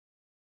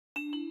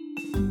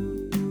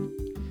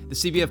The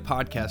CBF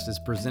podcast is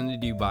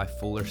presented to you by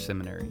Fuller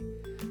Seminary.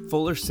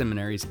 Fuller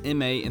Seminary's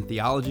MA in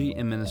Theology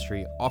and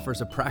Ministry offers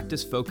a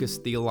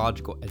practice-focused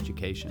theological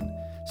education.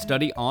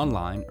 Study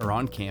online or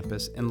on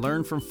campus and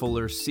learn from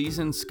Fuller's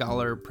seasoned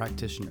scholar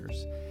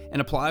practitioners, and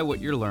apply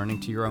what you're learning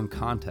to your own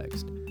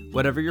context.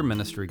 Whatever your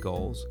ministry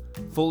goals,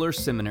 Fuller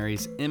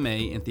Seminary's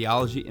MA in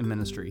Theology and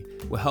Ministry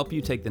will help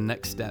you take the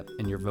next step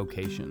in your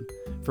vocation.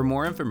 For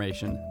more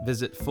information,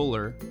 visit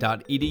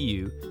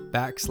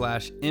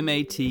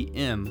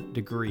fuller.edu/MATM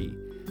degree.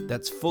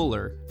 That's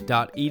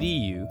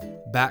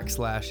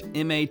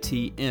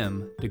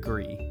fuller.edu/MATM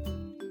degree.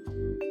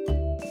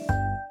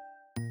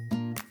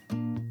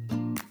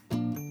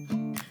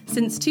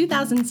 Since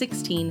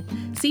 2016,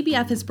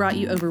 CBF has brought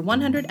you over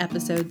 100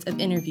 episodes of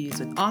interviews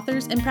with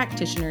authors and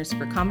practitioners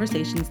for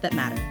conversations that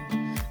matter.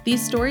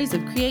 These stories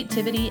of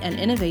creativity and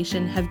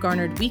innovation have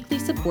garnered weekly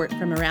support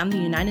from around the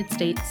United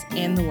States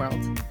and the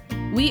world.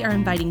 We are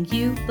inviting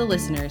you, the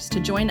listeners, to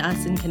join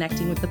us in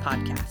connecting with the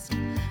podcast.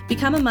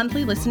 Become a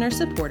monthly listener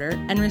supporter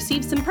and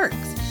receive some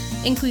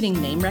perks,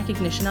 including name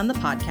recognition on the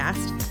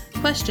podcast,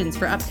 questions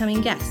for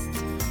upcoming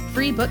guests,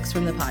 free books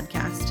from the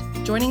podcast,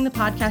 joining the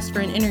podcast for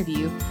an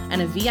interview,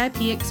 and a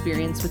VIP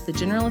experience with the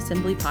General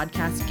Assembly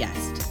podcast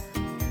guest.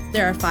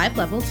 There are 5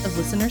 levels of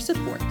listener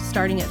support,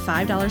 starting at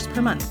 $5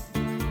 per month.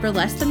 For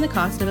less than the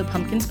cost of a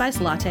pumpkin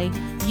spice latte,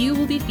 you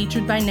will be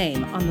featured by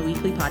name on the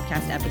weekly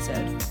podcast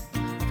episode.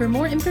 For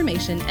more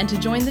information and to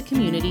join the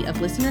community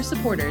of listener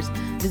supporters,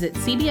 visit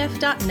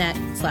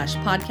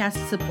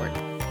cbf.net/podcast support.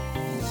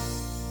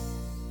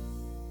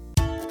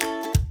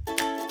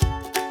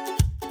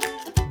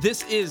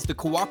 This is the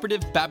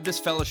Cooperative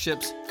Baptist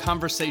Fellowship's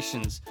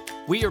Conversations.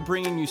 We are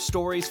bringing you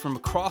stories from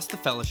across the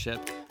fellowship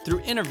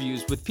through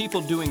interviews with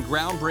people doing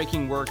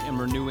groundbreaking work in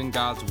renewing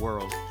God's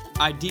world.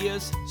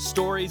 Ideas,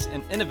 stories,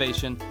 and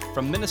innovation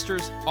from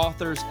ministers,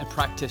 authors, and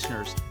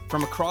practitioners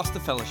from across the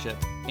fellowship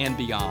and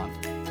beyond.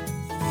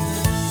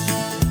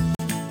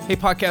 Hey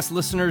podcast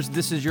listeners,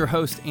 this is your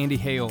host, Andy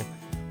Hale.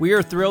 We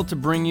are thrilled to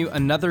bring you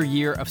another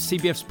year of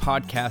CBF's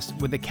podcast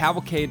with a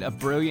cavalcade of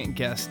brilliant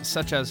guests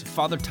such as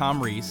Father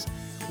Tom Reese,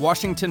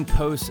 Washington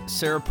Post's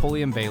Sarah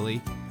Pulliam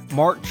Bailey,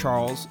 Mark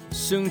Charles,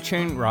 Soong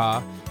Cheng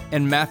Ra,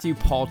 and Matthew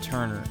Paul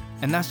Turner.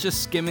 And that's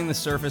just skimming the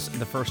surface of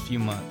the first few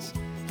months.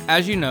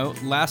 As you know,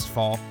 last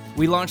fall,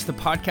 we launched the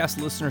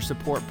Podcast Listener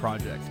Support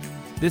Project.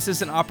 This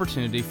is an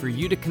opportunity for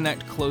you to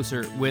connect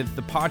closer with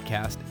the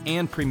podcast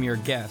and premier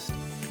guests.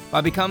 By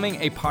becoming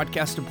a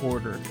podcast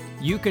supporter,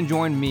 you can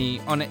join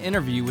me on an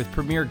interview with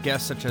premier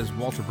guests such as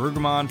Walter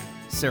Brueggemann,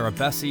 Sarah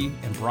Bessey,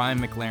 and Brian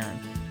McLaren.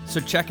 So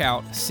check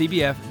out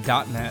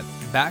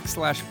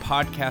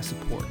cbf.net/podcast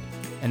support.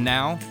 And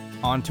now,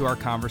 on to our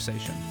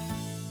conversation.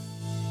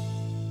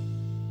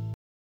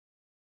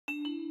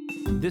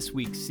 This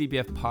week's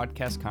CBF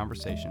podcast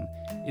conversation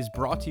is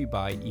brought to you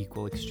by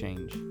Equal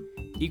Exchange.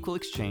 Equal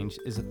Exchange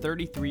is a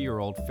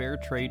 33-year-old fair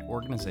trade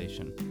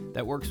organization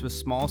that works with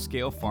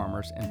small-scale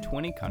farmers in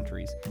 20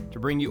 countries to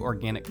bring you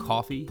organic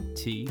coffee,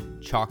 tea,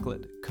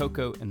 chocolate,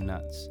 cocoa, and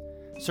nuts.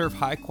 Serve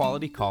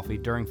high-quality coffee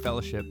during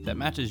fellowship that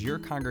matches your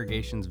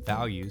congregation's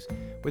values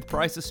with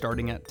prices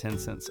starting at 10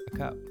 cents a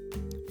cup.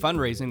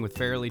 Fundraising with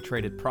fairly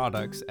traded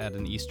products at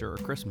an Easter or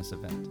Christmas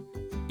event.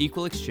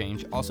 Equal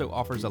Exchange also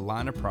offers a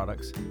line of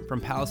products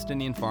from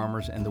Palestinian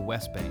farmers in the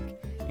West Bank,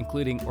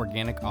 including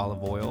organic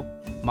olive oil,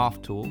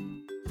 maftool,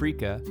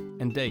 freekeh,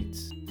 and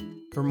dates.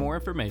 For more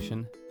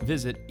information,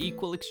 visit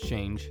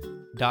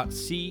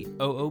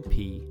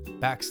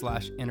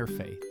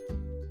equalexchange.coop/interfaith.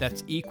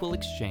 That's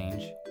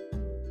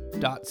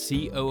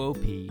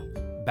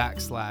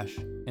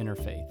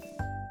equalexchange.coop/interfaith.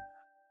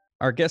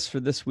 Our guest for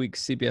this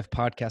week's CBF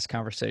podcast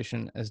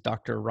conversation is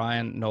Dr.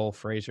 Ryan Noel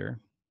Fraser.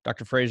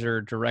 Dr.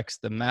 Fraser directs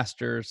the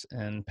Masters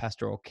in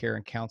Pastoral Care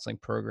and Counseling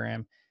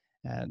program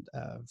at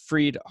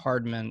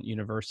Freed-Hardeman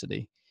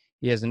University.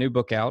 He has a new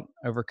book out,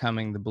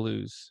 Overcoming the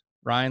Blues.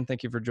 Ryan,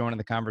 thank you for joining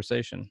the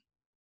conversation.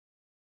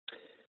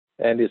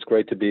 Andy, it's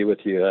great to be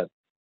with you.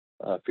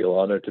 I feel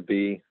honored to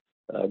be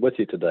with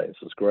you today.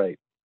 This is great.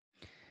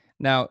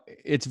 Now,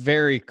 it's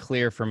very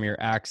clear from your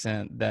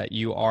accent that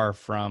you are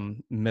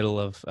from middle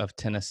of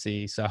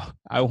Tennessee. So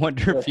I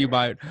wonder if you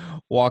might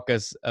walk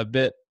us a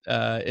bit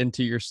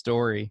into your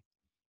story.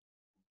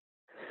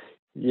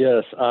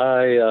 Yes,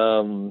 I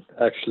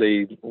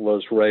actually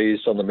was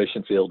raised on the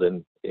mission field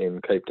in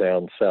Cape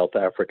Town, South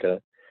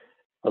Africa.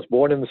 I was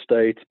born in the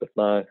States, but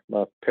my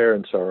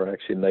parents are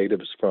actually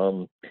natives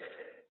from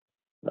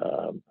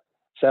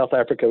South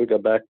Africa. We go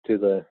back to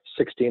the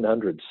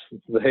 1600s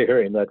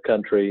there in that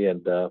country,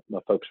 and my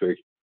folks were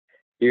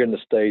here in the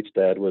States.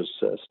 Dad was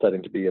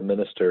studying to be a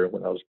minister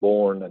when I was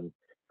born,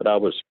 but I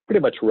was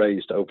pretty much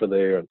raised over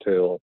there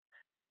until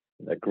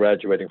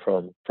graduating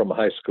from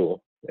high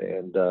school,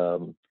 and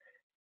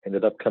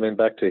ended up coming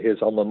back to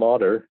his alma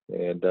mater,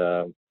 and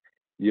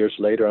years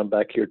later I'm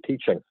back here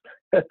teaching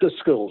at the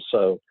school.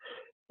 So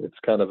it's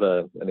kind of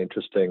an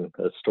interesting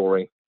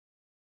story.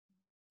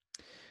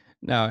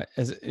 Now,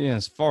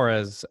 as far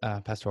as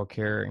pastoral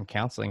care and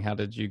counseling, how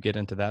did you get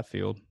into that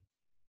field?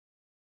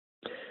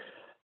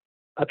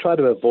 I try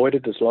to avoid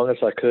it as long as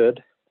I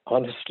could.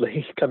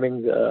 Honestly,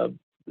 coming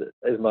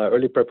as my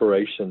early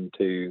preparation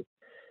to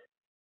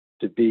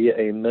be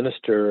a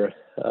minister,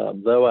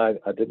 though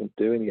I didn't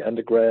do any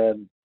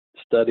undergrad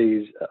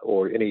studies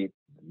or any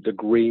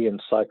degree in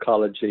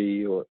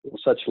psychology or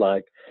such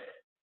like,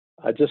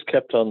 I just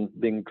kept on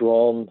being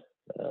drawn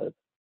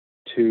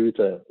to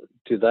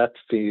that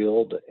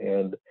field,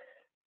 and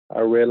I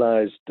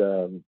realized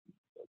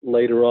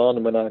later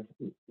on when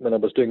I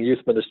was doing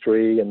youth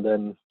ministry and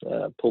then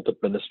pulpit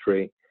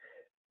ministry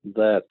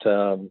that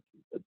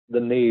the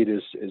need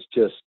is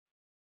just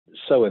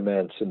so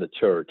immense in the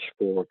church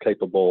for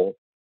capable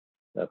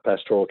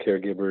pastoral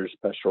caregivers,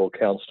 pastoral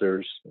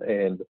counselors,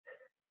 and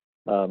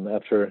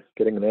after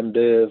getting an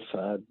MDiv,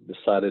 I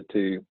decided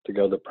to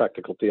go the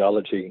practical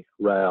theology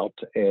route,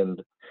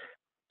 and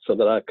so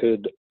that I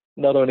could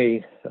not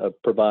only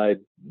provide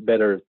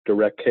better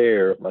direct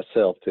care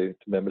myself to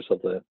members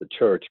of the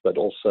church, but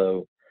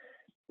also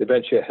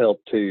eventually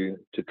help to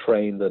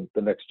train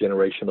the next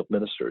generation of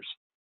ministers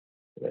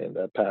and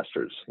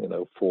pastors,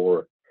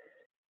 for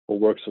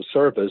works of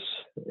service.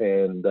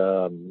 And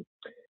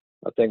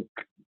I think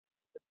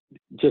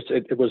just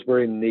it was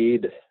very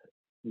need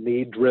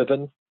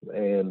driven,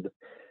 and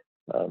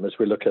as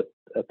we look at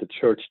the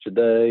church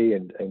today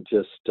and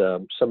just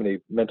so many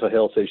mental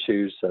health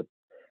issues that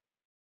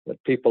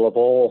people of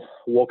all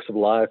walks of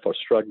life are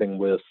struggling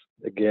with,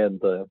 again,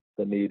 the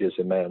need is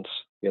immense,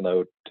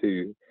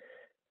 to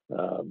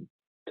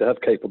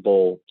have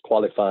capable,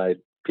 qualified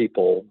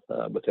people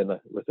within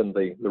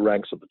the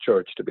ranks of the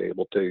church to be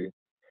able to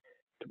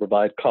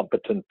provide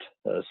competent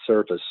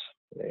service.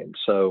 And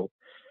so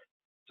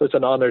it's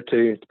an honor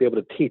to be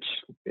able to teach,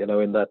 in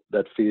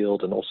that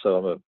field. And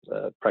also I'm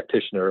a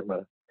practitioner. I'm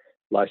a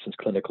licensed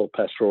clinical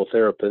pastoral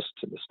therapist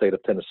in the state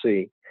of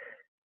Tennessee.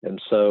 And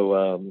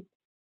so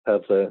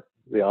have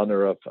the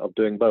honor of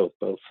doing both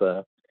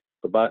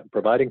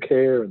providing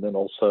care and then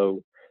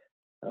also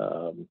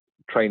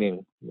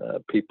training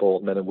people,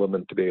 men and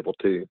women, to be able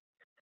to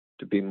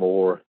be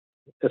more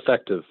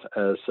effective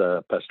as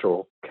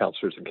pastoral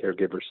counselors and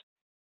caregivers.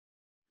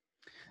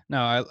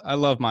 No, I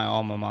love my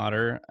alma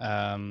mater,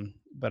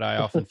 but I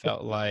often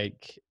felt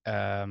like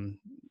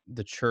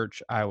the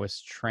church I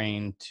was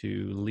trained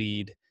to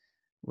lead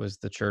was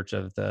the church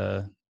of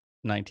the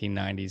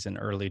 1990s and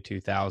early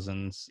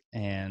 2000s.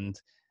 And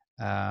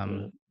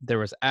there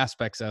was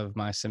aspects of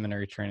my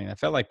seminary training that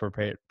felt like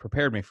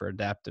prepared me for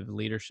adaptive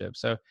leadership.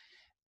 So,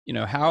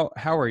 how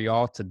are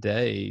y'all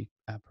today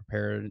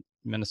prepared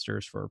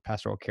ministers for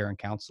pastoral care and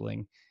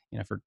counseling,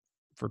 for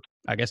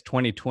I guess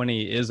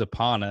 2020 is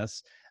upon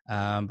us,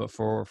 but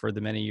for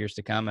the many years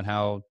to come, and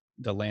how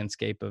the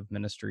landscape of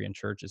ministry and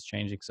church is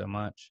changing so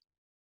much?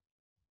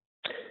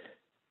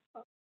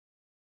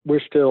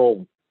 We're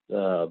still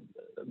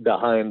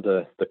behind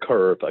the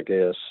curve, I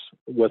guess,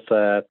 with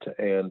that.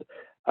 And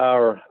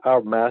our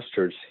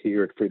masters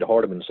here at Frieda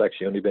Hardeman has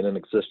actually only been in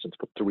existence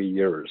for 3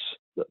 years,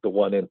 the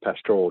one in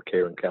pastoral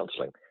care and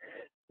counseling.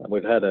 And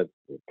we've had a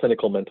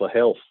clinical mental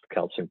health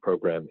counseling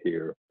program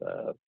here,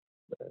 kind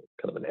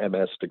of an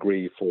MS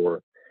degree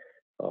for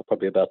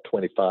probably about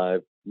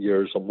 25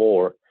 years or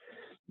more.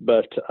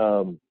 But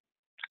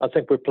I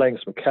think we're playing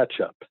some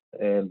catch up,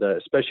 and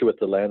especially with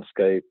the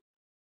landscape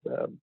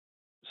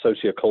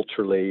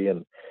socioculturally,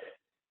 and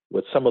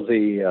with some of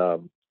the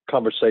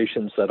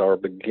conversations that are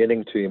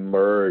beginning to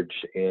emerge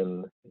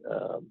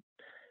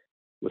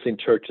within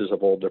churches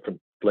of all different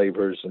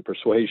flavors and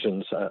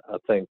persuasions. I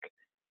think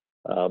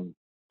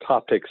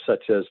topics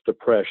such as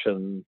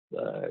depression,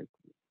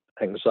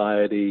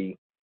 anxiety,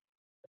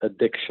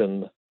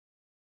 addiction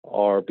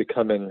are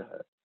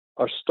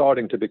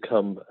starting to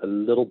become a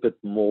little bit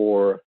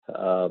more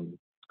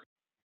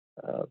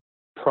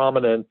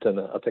prominent, and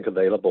I think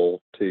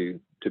available to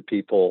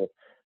people.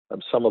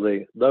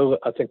 Though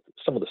I think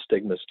some of the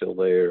stigma is still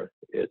there.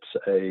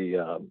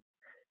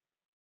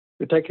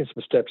 We're taking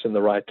some steps in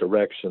the right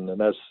direction.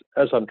 And as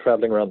I'm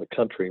traveling around the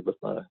country with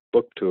my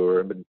book tour,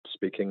 I've been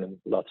speaking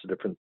in lots of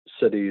different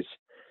cities.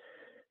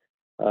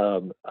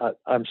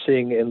 I'm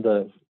seeing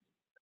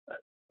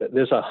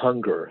there's a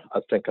hunger,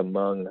 I think,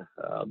 among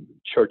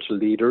church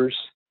leaders,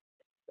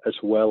 as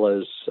well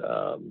as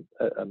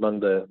among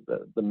the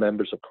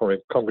members of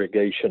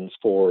congregations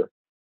for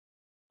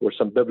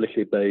some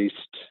biblically based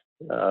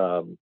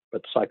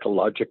but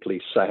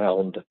psychologically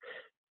sound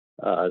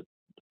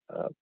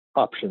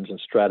options and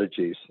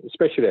strategies,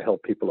 especially to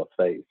help people of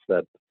faith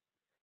that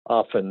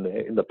often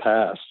in the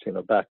past,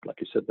 back, like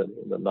you said,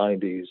 in the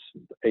 90s,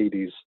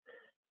 80s,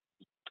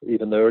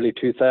 even the early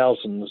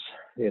 2000s,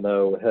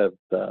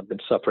 have been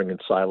suffering in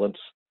silence,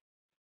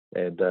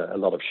 and a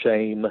lot of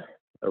shame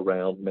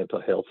around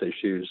mental health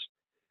issues.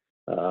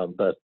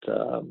 But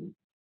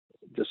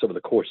just over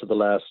the course of the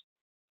last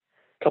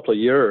couple of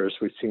years,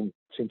 we've seen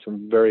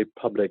some very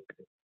public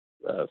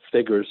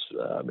figures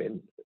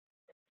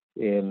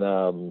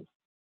in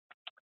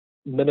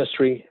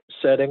ministry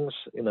settings,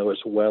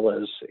 as well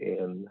as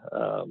in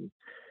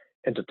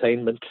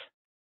entertainment,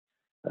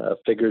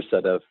 figures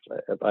that have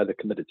either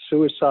committed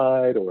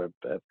suicide or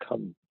have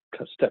come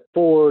step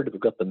forward.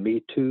 We've got the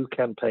Me Too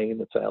campaign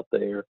that's out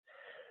there.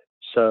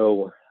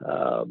 So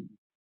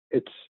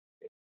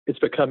it's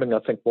becoming, I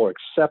think, more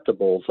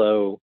acceptable,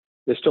 though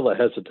there's still a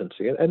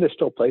hesitancy, and there's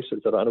still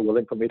places that are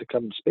unwilling for me to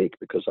come and speak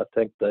because I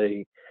think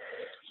the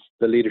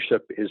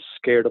leadership is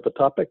scared of the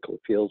topic, or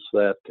feels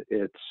that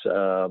it's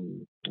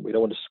we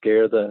don't want to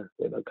scare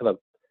kind of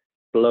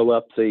blow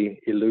up the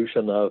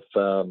illusion of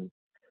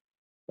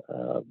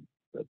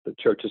the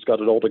church has got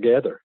it all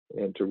together,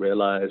 and to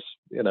realize,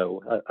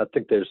 I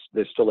think there's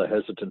still a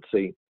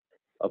hesitancy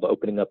of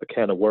opening up a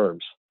can of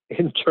worms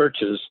in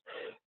churches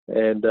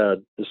and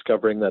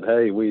discovering that,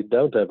 hey, we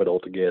don't have it all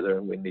together,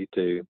 and we need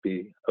to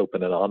be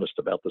open and honest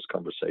about this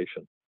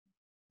conversation.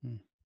 Hmm.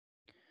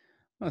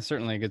 Well, that's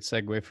certainly a good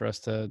segue for us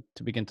to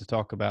begin to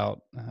talk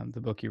about the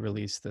book you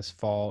released this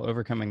fall,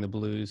 Overcoming the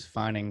Blues,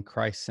 Finding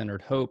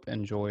Christ-Centered Hope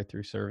and Joy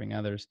Through Serving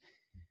Others.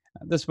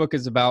 This book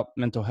is about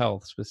mental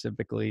health,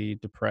 specifically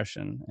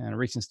depression. And a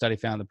recent study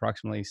found that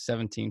approximately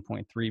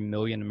 17.3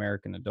 million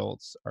American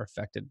adults are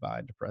affected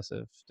by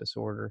depressive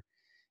disorder.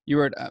 You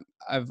wrote,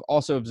 I've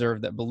also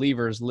observed that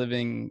believers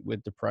living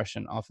with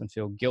depression often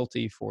feel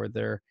guilty for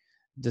their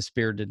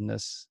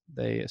dispiritedness.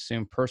 They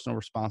assume personal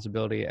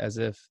responsibility as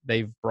if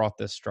they've brought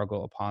this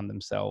struggle upon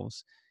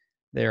themselves.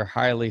 They're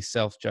highly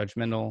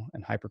self-judgmental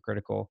and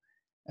hypercritical,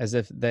 as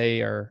if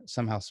they are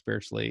somehow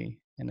spiritually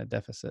in a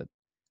deficit.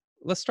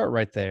 Let's start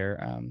right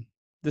there.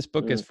 This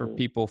book is for Mm-hmm.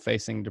 people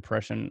facing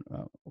depression.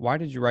 Why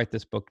did you write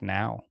this book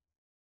now?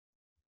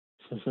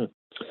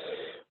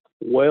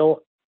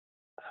 Well,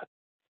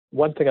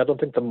 one thing, I don't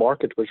think the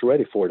market was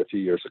ready for it a few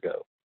years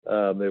ago.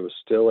 There was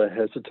still a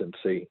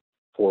hesitancy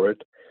for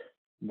it,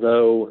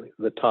 though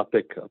the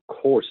topic, of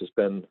course, has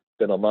been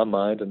on my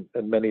mind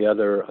and many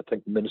other, I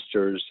think,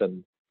 ministers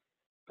and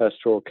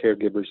pastoral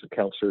caregivers and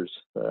counselors'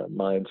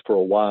 minds for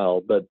a while.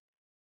 But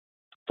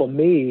for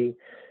me,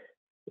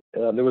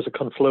 there was a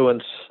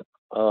confluence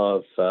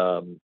of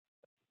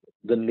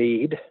the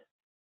need,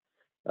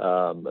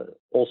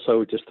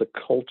 also just the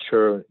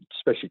culture,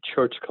 especially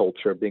church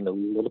culture, being a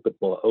little bit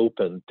more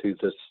open to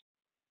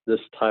this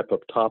type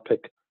of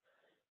topic,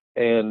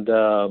 and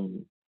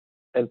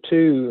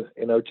two,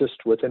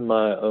 just within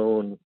my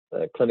own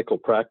clinical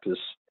practice,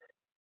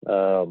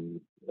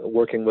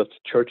 working with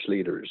church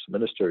leaders,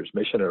 ministers,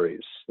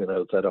 missionaries,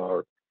 that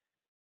are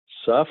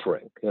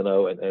suffering,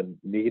 and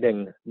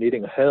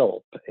needing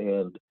help,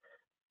 and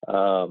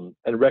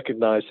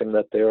recognizing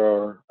that there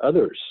are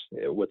others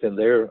within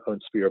their own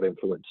sphere of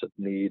influence that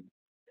need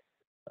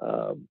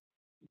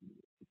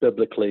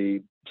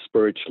biblically,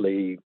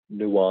 spiritually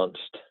nuanced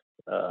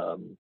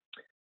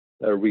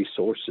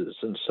resources.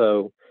 And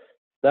so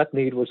that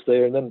need was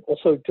there. And then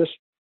also just,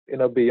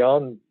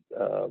 beyond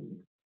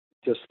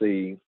just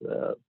the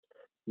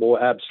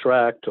more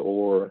abstract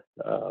or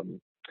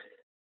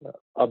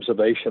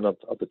observation of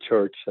the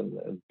church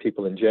and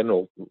people in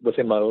general,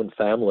 within my own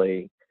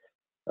family,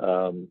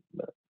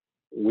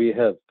 we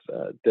have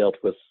dealt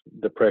with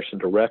depression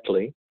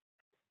directly.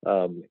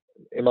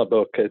 In my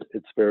book,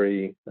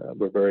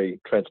 we're very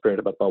transparent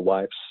about my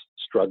wife's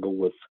struggle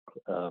with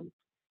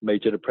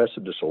major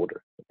depressive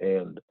disorder,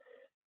 and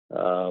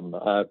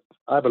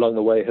I've along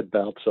the way had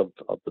bouts of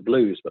the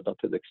blues, but not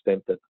to the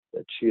extent that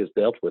she has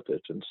dealt with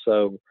it. And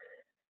so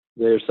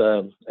there's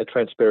a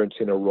transparency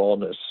and a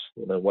rawness,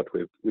 what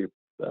we've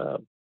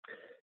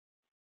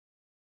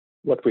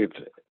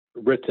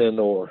written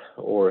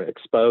or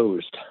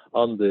exposed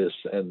on this,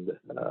 and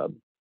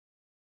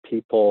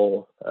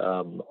people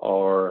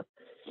are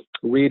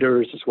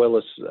readers, as well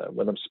as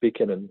when I'm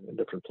speaking in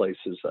different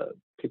places,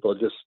 people are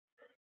just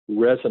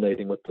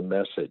resonating with the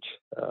message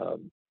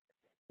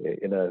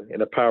in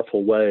a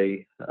powerful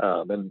way,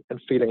 and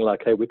feeling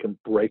like, hey, we can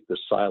break the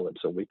silence,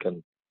 and we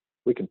can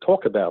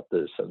talk about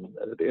this, and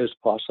it is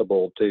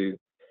possible to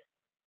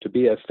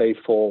be a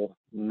faithful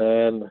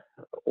man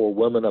or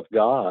woman of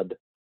God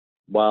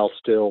while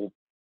still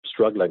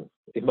struggling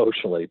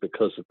emotionally,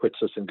 because it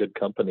puts us in good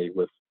company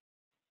with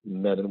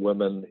men and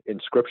women in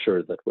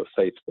Scripture that were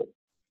faithful,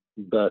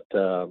 but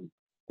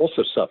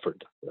also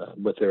suffered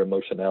with their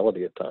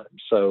emotionality at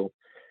times. So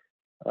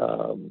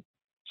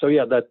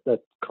yeah,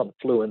 that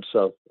confluence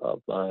of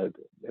my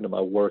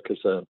my work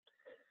as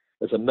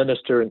a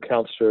minister and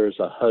counselor, as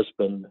a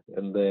husband,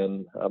 and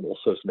then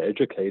also as an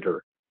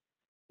educator,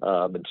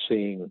 and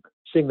seeing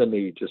the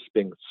need just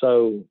being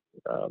so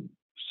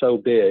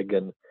big.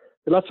 And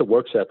there are lots of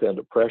works out there on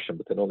depression,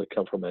 but they only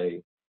come from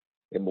a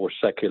more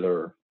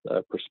secular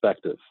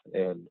perspective,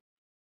 and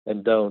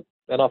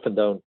often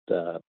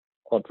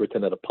aren't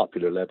written at a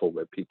popular level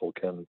where people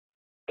can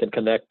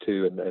connect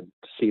to and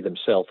see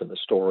themselves in the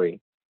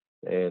story,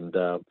 and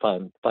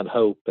find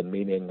hope and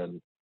meaning and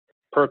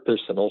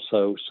purpose, and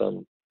also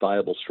some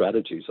viable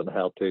strategies on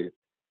how to,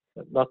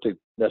 not to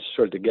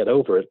necessarily to get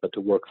over it, but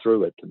to work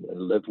through it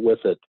and live with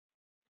it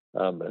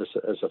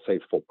as a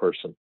faithful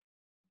person.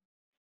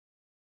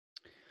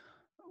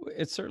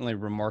 It's certainly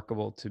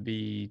remarkable to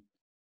be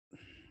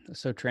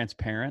so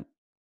transparent,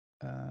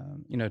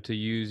 to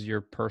use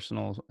your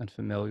personal and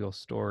familial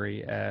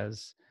story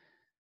as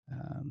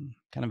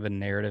kind of a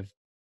narrative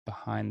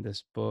behind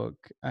this book.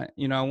 I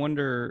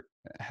wonder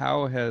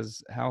how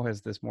has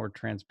this more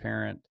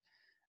transparent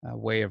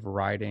way of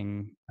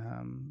writing,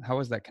 how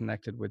is that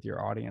connected with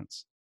your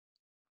audience?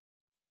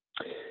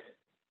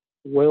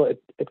 Well,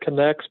 it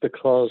connects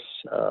because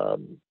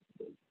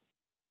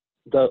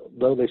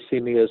though they see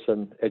me as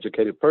an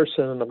educated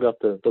person and I've got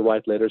the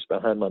right letters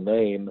behind my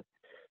name,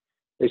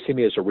 they see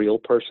me as a real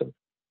person,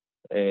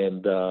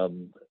 and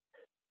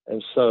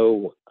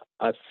so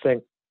I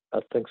think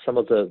some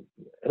of and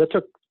it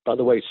took, by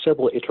the way,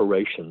 several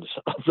iterations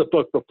of the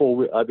book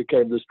before I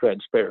became this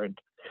transparent,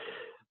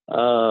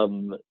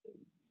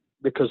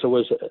 because there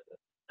was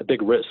a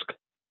big risk,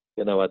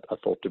 I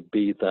thought, to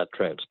be that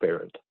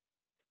transparent,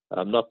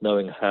 not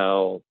knowing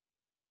how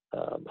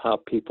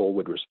people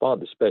would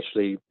respond,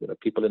 especially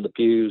people in the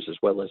pews as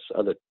well as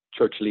other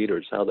church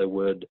leaders, how they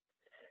would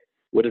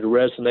it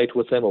resonate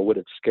with them or would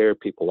it scare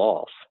people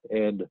off?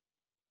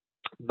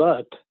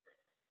 But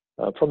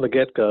from the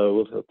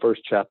get-go, the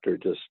first chapter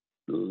just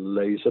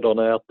lays it on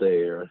out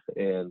there,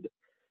 and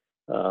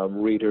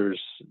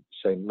readers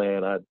say,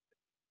 "Man,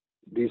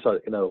 these are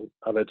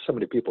I've had so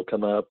many people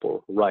come up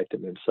or write to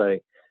me and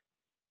say,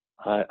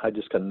 I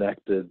just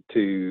connected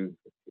to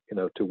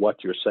to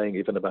what you're saying,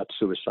 even about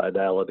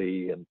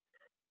suicidality, and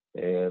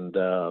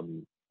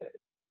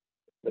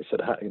they said,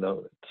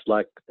 it's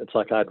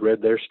like I'd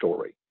read their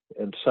story."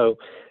 And so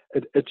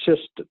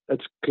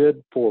it's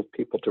good for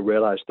people to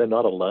realize they're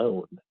not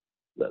alone,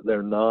 that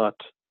they're not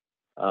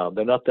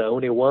the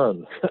only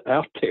one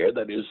out there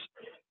that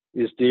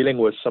is dealing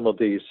with some of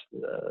these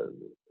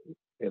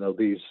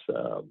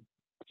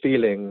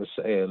feelings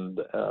and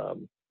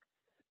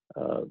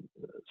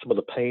some of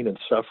the pain and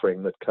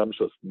suffering that comes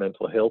with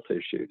mental health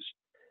issues.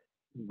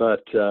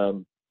 But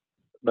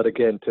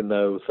again, to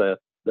know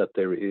that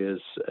there is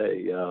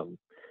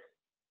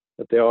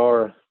that there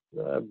are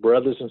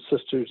brothers and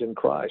sisters in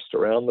Christ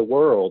around the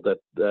world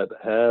that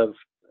have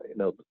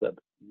that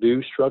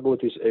do struggle with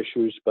these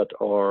issues, but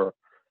are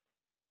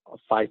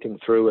fighting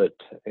through it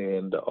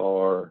and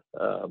are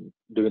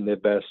doing their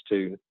best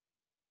to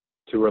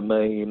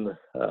remain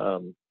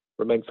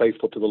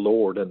faithful to the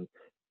Lord and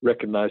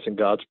recognizing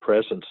God's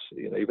presence,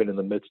 even in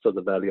the midst of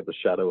the valley of the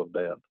shadow of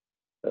death,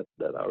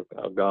 that our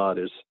God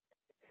is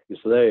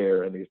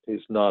there, and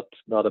He's not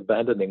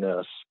abandoning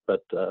us,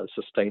 but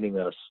sustaining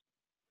us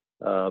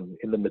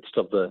in the midst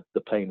of the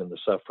pain and the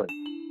suffering.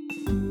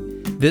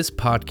 This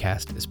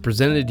podcast is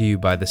presented to you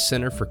by the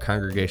Center for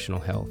Congregational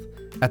Health.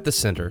 At the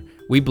Center,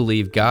 we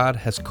believe God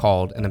has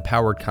called and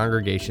empowered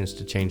congregations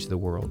to change the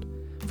world.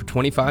 For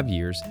 25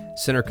 years,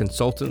 Center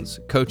consultants,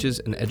 coaches,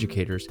 and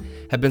educators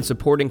have been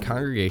supporting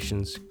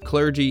congregations,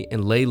 clergy,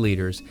 and lay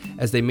leaders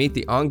as they meet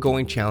the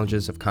ongoing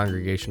challenges of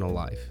congregational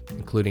life,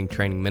 including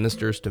training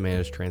ministers to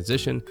manage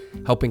transition,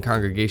 helping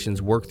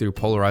congregations work through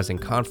polarizing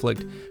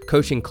conflict,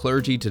 coaching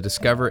clergy to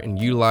discover and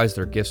utilize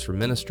their gifts for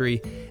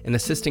ministry, and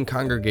assisting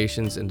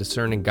congregations in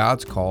discerning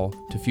God's call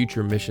to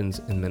future missions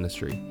and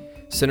ministry.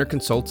 Center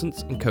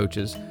consultants and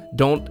coaches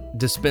don't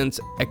dispense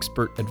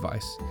expert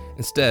advice.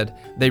 Instead,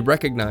 they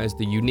recognize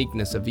the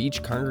uniqueness of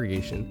each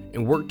congregation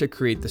and work to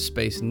create the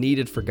space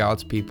needed for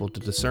God's people to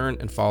discern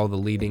and follow the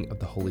leading of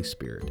the Holy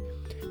Spirit.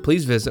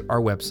 Please visit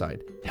our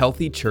website,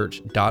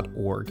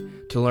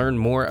 healthychurch.org, to learn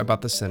more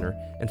about the Center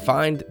and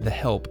find the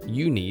help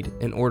you need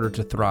in order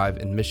to thrive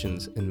in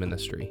missions and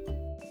ministry.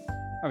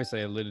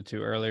 Obviously, I alluded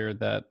to earlier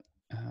that,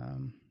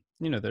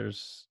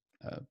 there's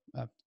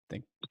I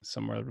think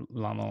somewhere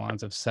along the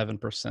lines of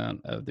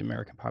 7% of the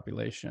American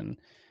population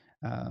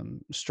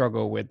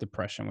struggle with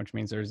depression, which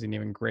means there's an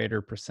even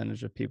greater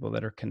percentage of people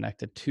that are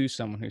connected to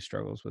someone who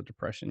struggles with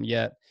depression.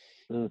 Yet,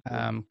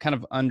 kind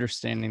of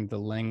understanding the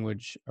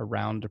language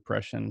around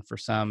depression for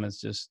some is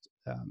just,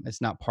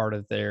 it's not part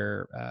of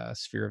their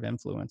sphere of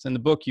influence. In the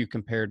book, you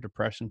compared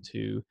depression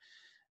to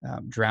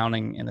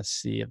drowning in a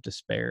sea of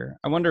despair.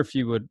 I wonder if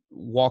you would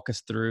walk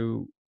us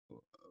through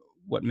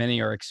what many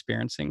are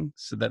experiencing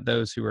so that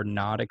those who are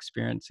not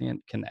experiencing it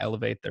can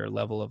elevate their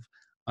level of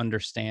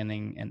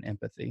understanding and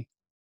empathy.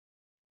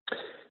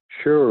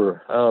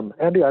 Sure.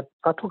 Andy, I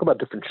talk about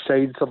different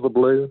shades of the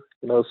blue,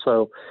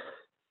 so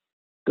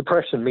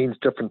depression means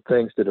different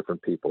things to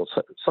different people.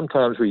 So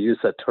sometimes we use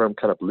that term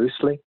kind of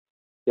loosely,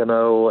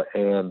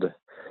 and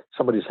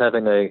somebody's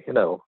having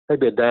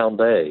maybe a down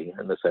day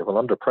and they say, well,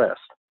 I'm depressed.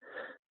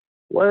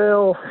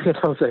 Well,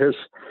 there's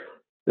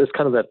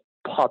kind of that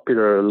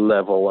popular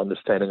level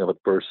understanding of it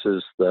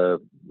versus the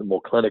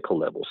more clinical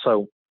level.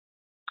 So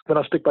when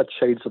I speak about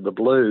shades of the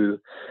blue,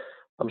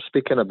 I'm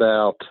speaking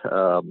about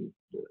kind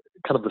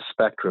of the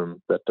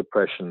spectrum that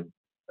depression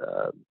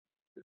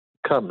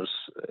comes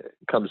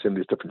in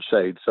these different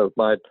shades. So it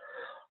might,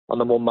 on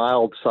the more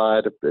mild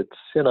side, it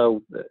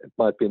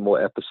might be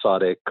more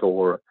episodic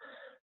or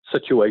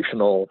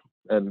situational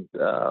and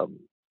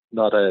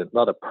not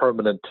a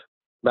permanent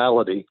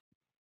malady.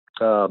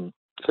 So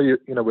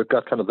we've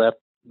got kind of that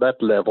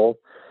level,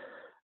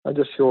 and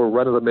just your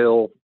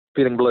run-of-the-mill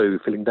feeling blue,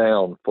 feeling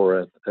down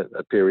for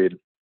a period.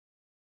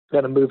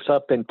 Then it moves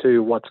up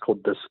into what's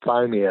called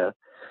dysthymia,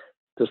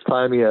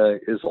 dysthymia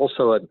is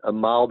also a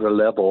milder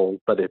level,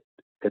 but it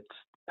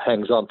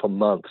hangs on for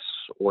months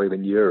or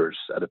even years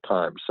at a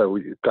time. So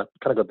you've got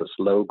kind of got this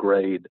low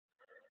grade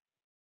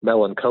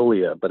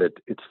melancholia, but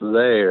it's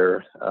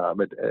there.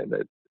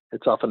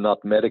 It's often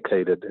not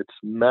medicated. It's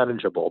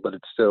manageable, but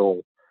it's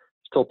still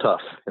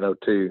tough,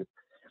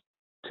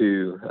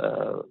 to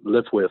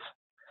live with.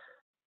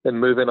 And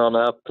moving on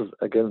up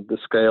again the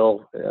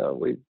scale,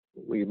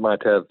 we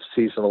might have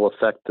seasonal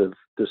affective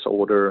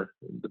disorder,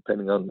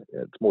 depending on,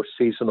 it's more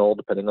seasonal,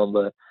 depending on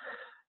the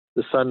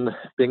sun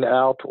being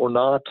out or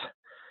not.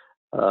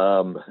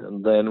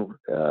 And then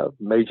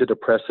major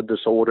depressive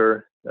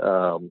disorder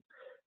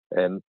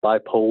and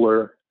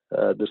bipolar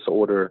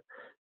disorder,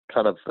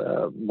 kind of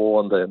more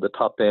on the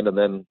top end, and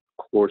then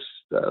of course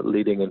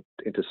leading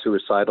into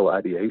suicidal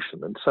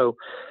ideation. And so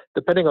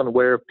depending on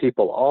where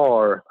people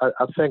are,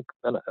 I think,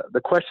 and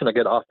the question I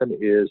get often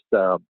is,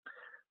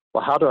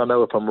 well, how do I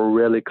know if I'm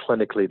really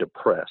clinically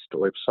depressed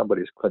or if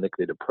somebody's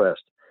clinically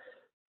depressed?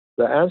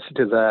 The answer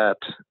to that,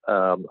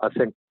 I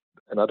think,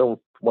 and I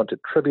don't want to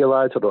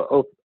trivialize it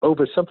or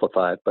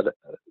oversimplify it,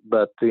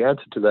 but the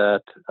answer to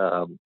that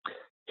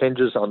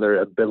hinges on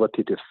their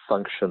ability to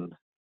function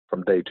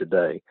from day to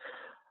day.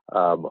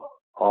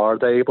 Are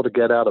they able to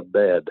get out of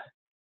bed?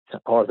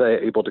 Are they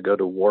able to go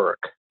to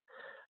work?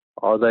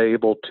 Are they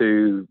able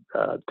to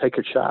take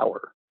a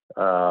shower,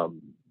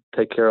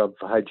 take care of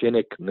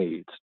hygienic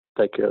needs,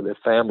 take care of their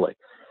family?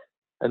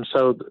 And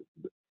so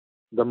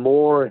the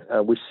more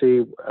we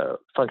see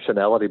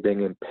functionality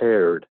being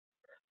impaired,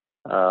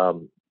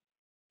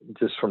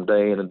 just from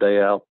day in and day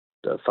out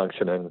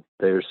functioning,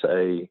 there's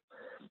a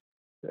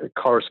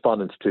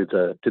correspondence to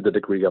the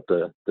degree of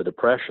the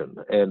depression.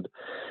 And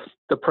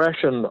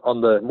depression on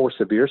the more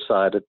severe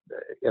side, it's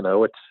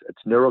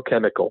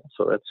neurochemical,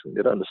 so we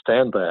need to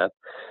understand that.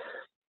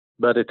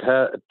 But it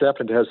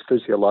definitely has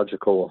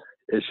physiological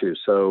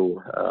issues.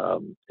 So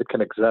it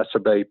can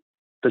exacerbate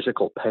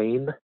physical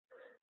pain.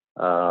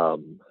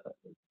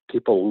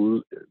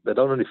 People, they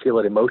don't only feel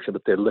that emotion,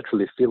 but they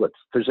literally feel it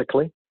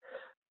physically.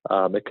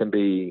 It can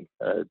be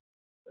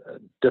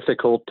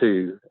difficult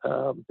to,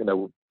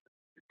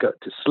 go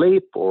to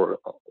sleep, or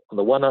on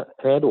the one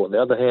hand, or on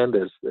the other hand,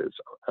 there's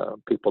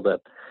people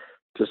that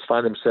just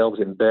find themselves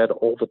in bed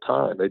all the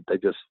time. They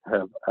just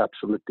have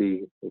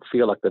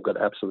feel like they've got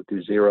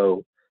absolutely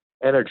zero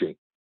energy.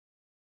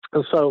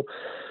 And so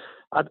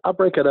I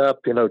break it up,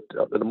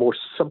 at a more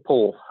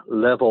simple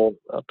level.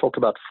 I'll talk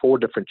about 4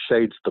 different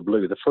shades of the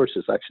blue. The first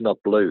is actually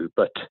not blue,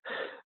 but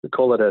we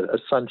call it a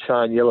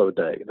sunshine yellow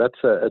day.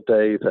 That's a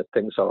day that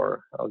things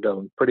are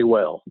going pretty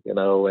well,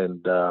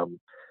 and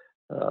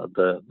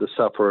the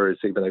sufferer is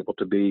even able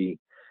to be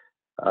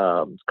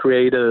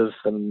creative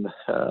and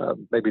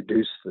maybe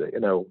do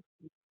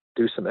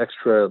some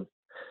extra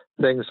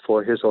things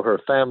for his or her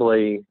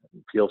family.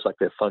 Feels like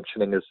they're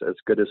functioning as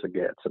good as it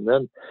gets, and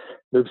then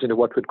moves into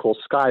what we'd call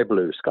sky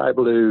blue. Sky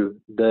blue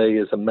day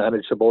is a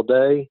manageable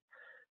day.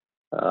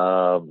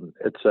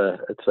 It's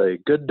a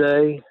good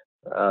day,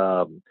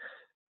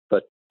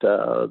 but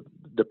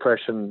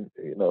depression,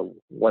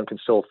 one can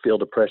still feel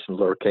depression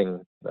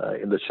lurking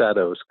in the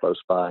shadows close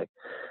by.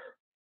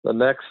 The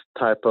next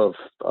type of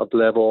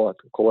level,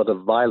 I call it a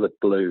violet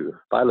blue.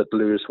 Violet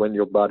blue is when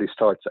your body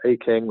starts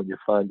aching, when you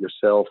find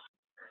yourself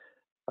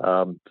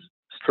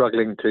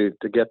struggling to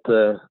get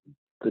the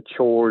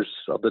chores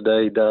of the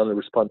day done, the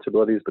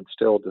responsibilities, but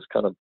still just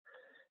kind of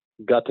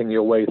gutting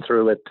your way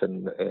through it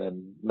and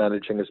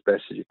managing as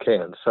best as you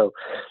can. So,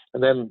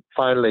 and then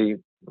finally,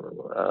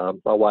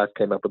 my wife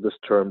came up with this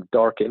term,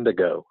 dark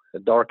indigo. A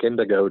dark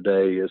indigo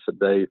day is a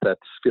day that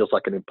feels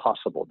like an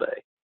impossible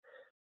day.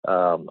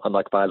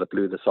 Unlike violet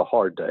blue, that's a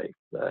hard day.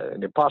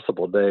 An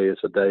impossible day is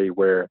a day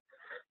where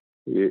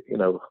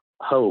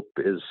hope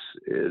is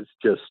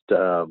just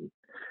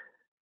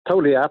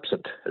totally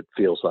absent. It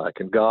feels like,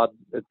 and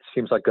it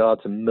seems like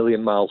God's a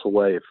million miles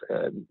away,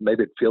 and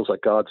maybe it feels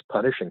like God's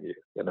punishing you,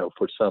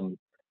 for some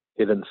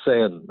hidden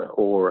sin,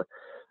 or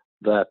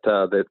that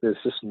there's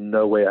just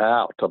no way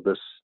out of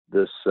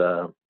this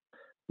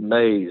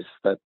maze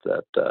that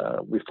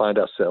we find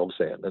ourselves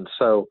in, and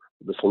so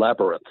this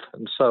labyrinth.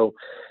 And so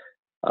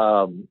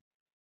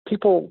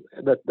people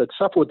that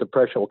suffer with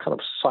depression will kind of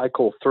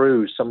cycle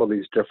through some of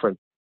these different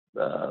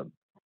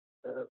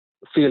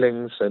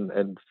feelings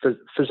and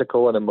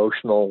physical and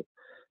emotional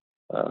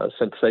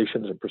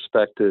sensations and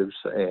perspectives.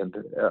 And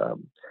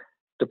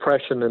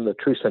depression, in the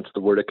true sense of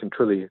the word, it can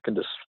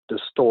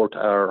distort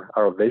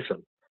our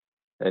vision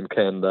and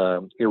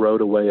can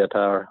erode away at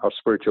our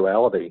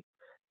spirituality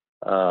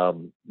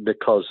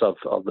because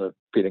of the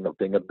feeling of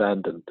being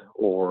abandoned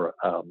or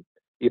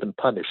even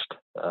punished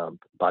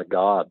by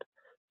God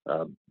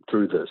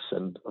through this.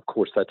 And of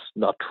course, that's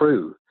not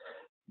true,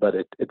 but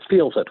it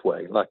feels that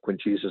way. Like when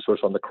Jesus was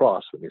on the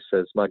cross, when he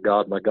says, my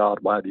God,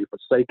 why have you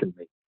forsaken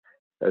me?"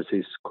 As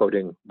he's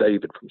quoting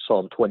David from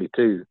Psalm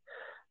 22.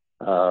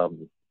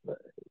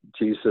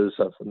 Jesus,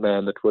 a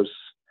man that was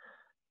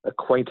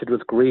acquainted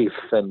with grief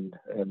and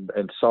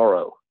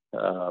sorrow,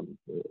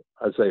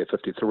 Isaiah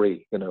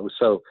 53,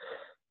 so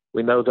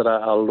we know that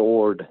our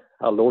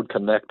Lord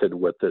connected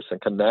with this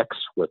and connects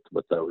with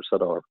those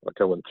that are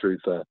going through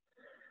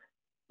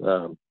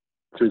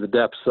the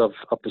depths of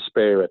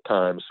despair at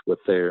times with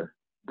their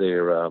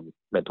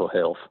mental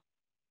health.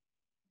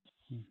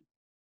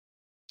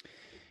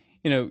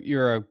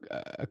 You're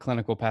a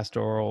clinical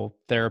pastoral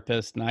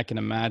therapist, and I can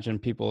imagine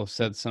people have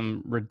said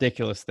some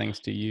ridiculous things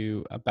to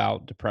you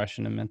about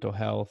depression and mental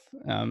health.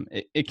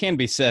 It can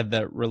be said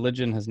that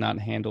religion has not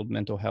handled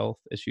mental health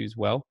issues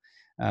well.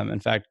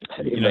 In fact,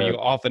 you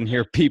often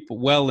hear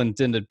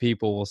well-intended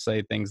people will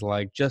say things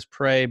like, just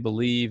pray,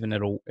 believe, and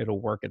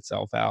it'll work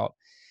itself out.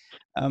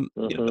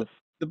 The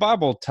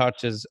Bible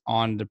touches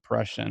on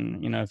depression.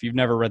 If you've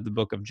never read the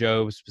book of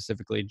Job,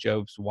 specifically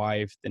Job's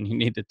wife, then you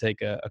need to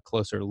take a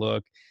closer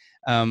look.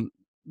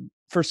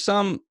 For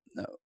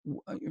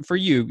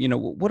you,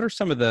 what are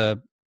some of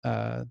the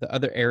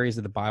other areas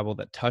of the Bible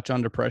that touch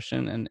on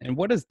depression, and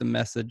what is the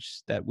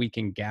message that we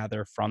can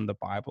gather from the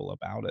Bible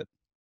about it?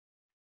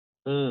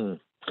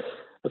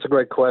 That's a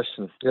great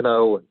question. I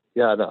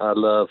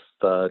love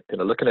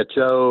looking at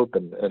Job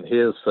and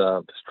his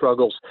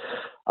struggles.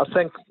 I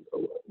think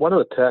one of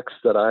the texts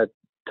that I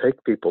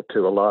take people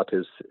to a lot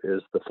is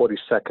the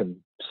 42nd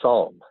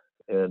Psalm,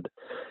 and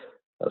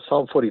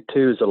Psalm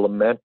 42 is a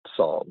lament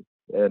psalm,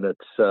 and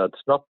it's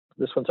not.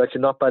 This one's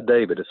actually not by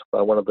David. It's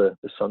by one of the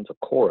sons of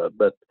Korah,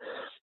 but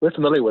we're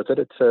familiar with it.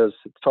 It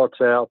starts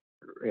out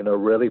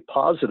really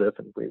positive,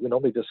 and we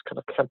normally just kind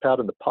of camp out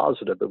in the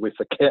positive, but we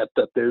forget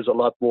that there's a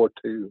lot more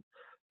to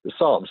the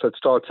psalm. So it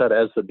starts out,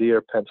 as the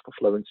deer pants for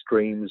flowing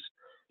streams,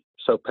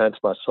 so pants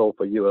my soul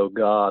for you, O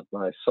God.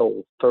 My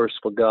soul thirsts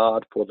for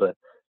God, for the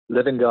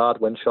living God.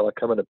 When shall I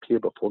come and appear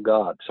before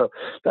God? So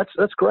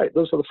that's great.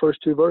 Those are the first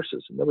two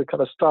verses. And then we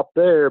kind of stop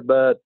there,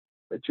 but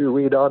as you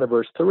read on in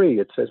verse 3,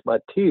 it says, my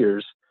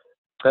tears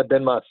have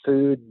been my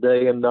food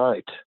day and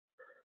night,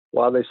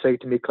 while they say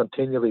to me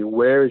continually,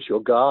 where is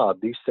your God?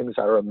 These things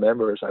I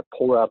remember as I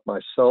pour out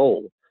my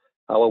soul,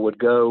 how I would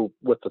go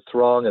with the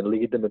throng and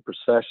lead them in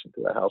procession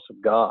to the house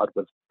of God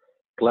with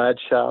glad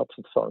shouts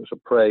and songs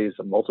of praise,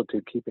 a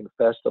multitude keeping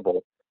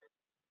festival.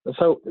 And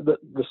so the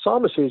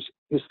psalmist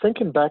is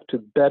thinking back to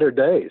better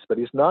days, but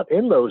he's not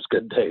in those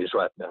good days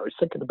right now. He's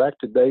thinking back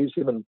to days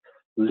even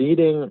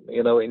leading,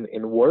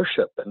 in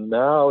worship. And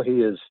now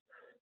he is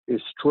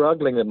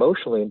struggling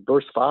emotionally. In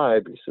verse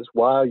 5, he says,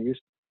 why are you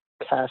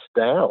cast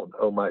down,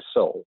 O my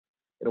soul?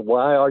 And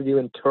why are you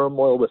in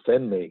turmoil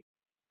within me?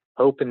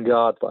 Hope in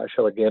God, for I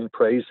shall again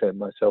praise him,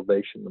 my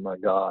salvation and my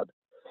God.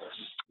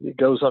 He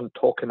goes on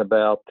talking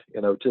about,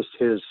 just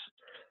his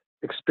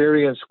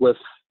experience with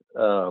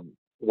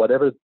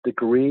whatever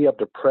degree of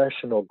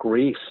depression or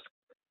grief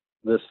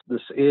this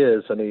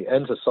is. And he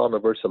ends the psalm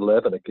in verse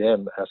 11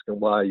 again, asking,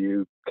 why are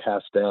you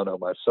cast down, O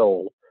my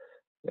soul?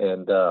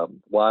 And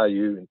why are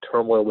you in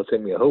turmoil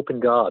within me? Hope in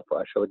God, for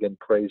I shall again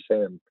praise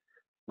him,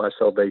 my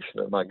salvation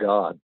and my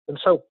God. And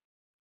so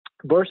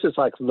verses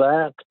like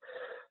that,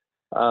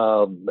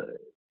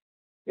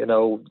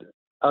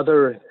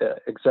 other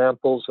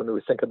examples, when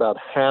we think about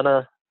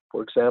Hannah,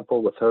 for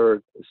example, with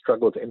her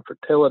struggle with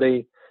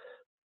infertility,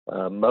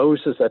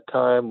 Moses at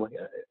time,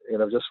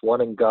 just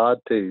wanting God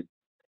to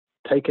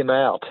take him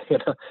out,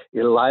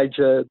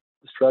 Elijah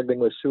struggling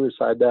with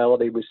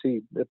suicidality. We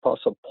see the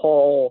Apostle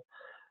Paul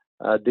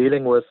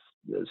dealing with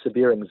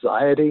severe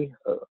anxiety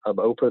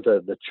over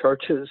the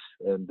churches,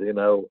 and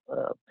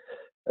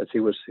as he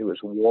was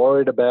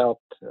worried about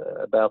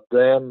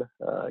them.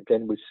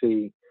 Again, we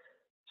see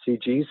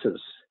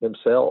Jesus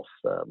himself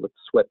with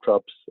sweat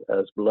drops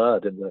as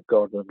blood in the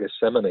Garden of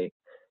Gethsemane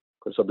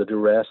because of the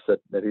duress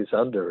that he's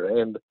under.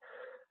 And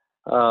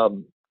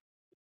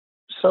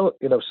so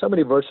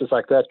many verses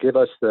like that give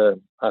us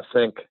I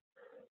think,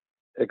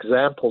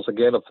 examples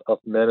again of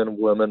men and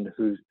women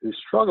who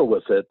struggle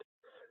with it.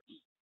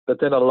 But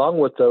then along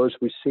with those,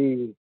 we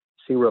see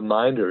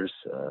reminders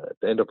at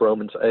the end of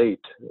Romans 8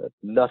 that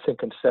nothing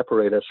can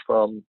separate us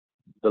from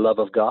the love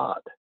of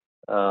God.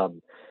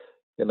 And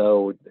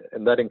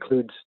that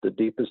includes the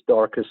deepest,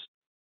 darkest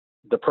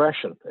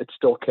depression. It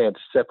still can't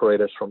separate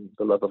us from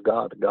the love of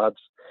God.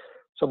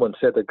 Someone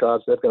said that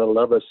God's never going to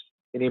love us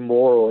any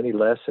more or any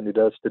less than he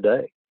does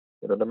today.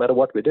 No matter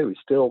what we do,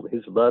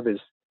 his love is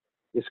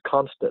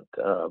constant.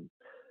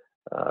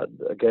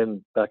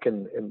 Again, back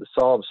in the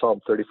Psalm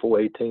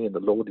 34:18, the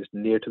Lord is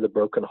near to the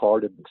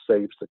brokenhearted and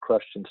saves the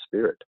crushed in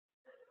spirit.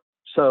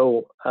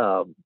 So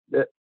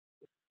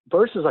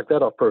verses like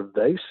that are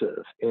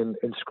pervasive in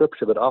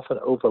Scripture, but often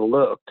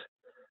overlooked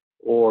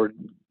or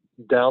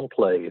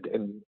downplayed,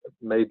 and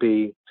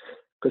maybe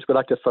because we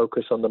like to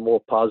focus on the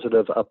more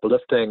positive,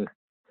 uplifting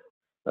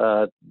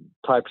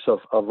types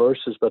of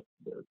verses, but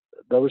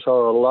those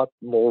are a lot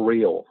more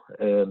real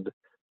and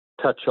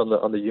touch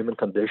on the human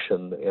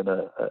condition in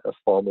a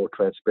far more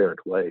transparent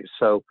way.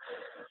 So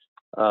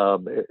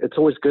it's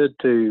always good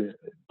to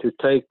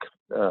take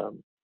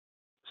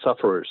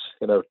sufferers,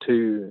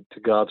 to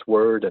God's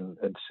word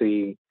and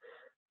see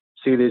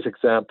these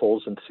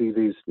examples and see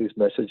these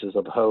messages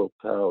of hope.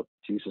 How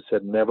Jesus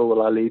said, "Never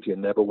will I leave you,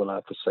 never will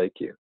I forsake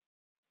you."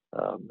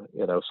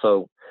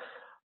 So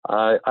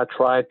I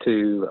try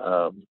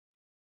to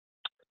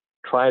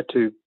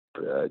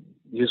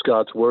use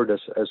God's word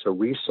as a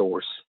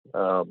resource.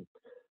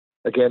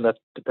 Again, that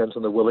depends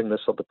on the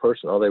willingness of the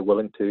person. Are they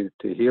willing to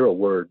hear a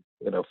word,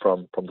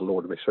 from the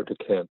Lord? We certainly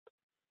can't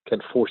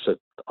force it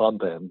on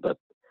them, but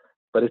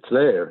it's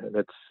there, and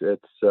it's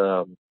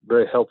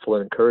very helpful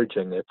and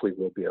encouraging if we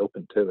will be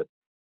open to it.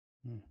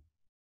 Hmm.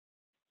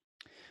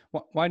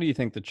 Why do you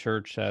think the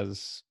church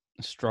has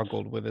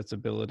struggled with its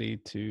ability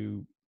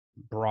to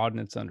broaden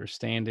its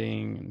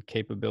understanding and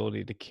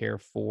capability to care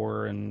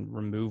for and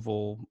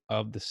removal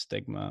of the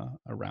stigma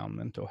around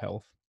mental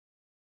health?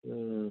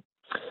 Mm,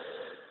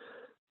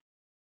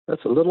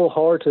 that's a little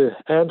hard to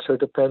answer. It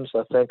depends,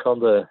 I think, on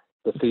the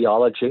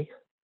theology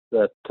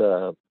that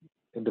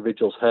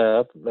individuals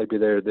have, maybe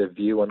their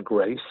view on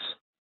grace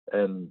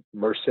and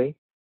mercy,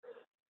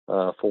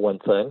 for one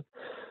thing.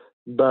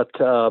 But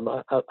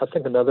I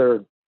think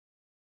another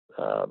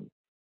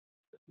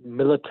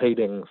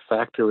militating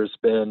factor has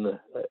been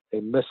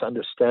a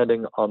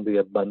misunderstanding on the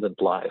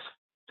abundant life.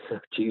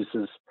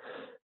 Jesus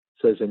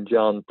says in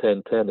John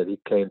 10:10 that he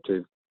came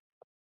to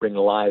bring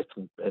life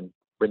and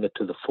bring it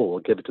to the full,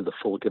 give it to the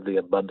full, give the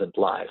abundant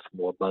life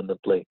more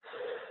abundantly.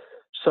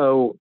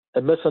 So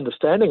a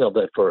misunderstanding of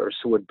that verse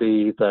would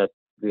be that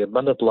the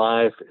abundant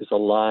life is a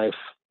life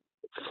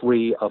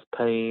free of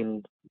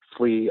pain,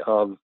 free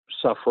of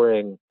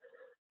suffering,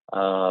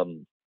 a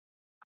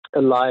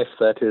life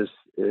that is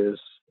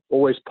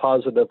always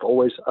positive,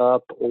 always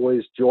up,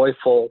 always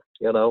joyful,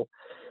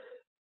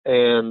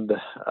 and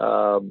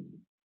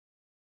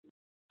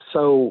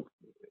so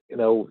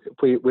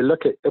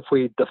if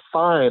we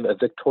define a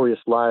victorious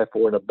life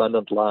or an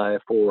abundant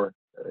life, or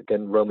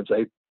again Romans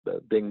 8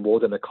 being more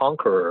than a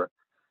conqueror,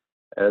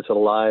 as a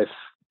life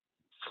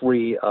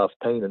free of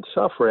pain and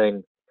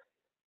suffering,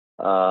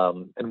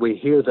 and we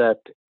hear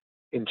that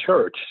in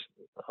church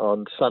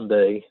on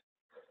Sunday,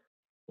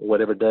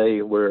 whatever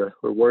day we're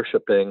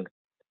worshiping,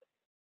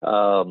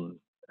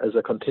 as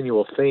a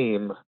continual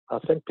theme, I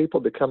think people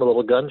become a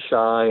little gun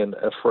shy and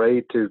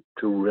afraid to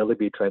really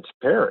be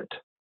transparent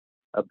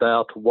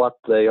about what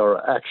they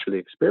are actually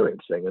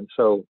experiencing. And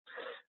so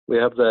we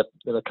have that,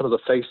 kind of the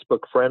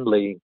Facebook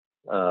friendly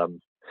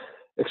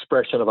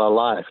expression of our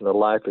life, and the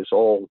life is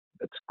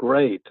it's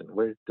great, and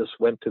we just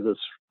went to this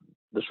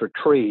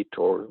retreat,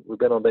 or we've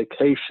been on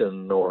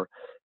vacation, or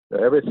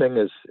everything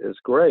is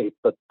great,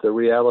 but the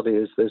reality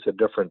is there's a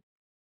different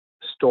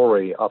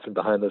story often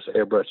behind those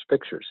airbrushed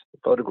pictures,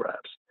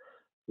 photographs,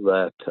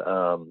 that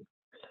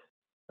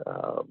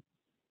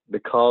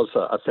because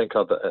I think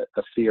of a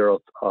fear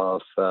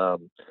of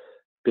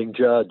being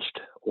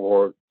judged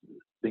or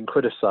being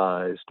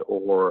criticized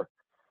or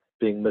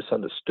being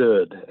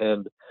misunderstood,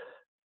 and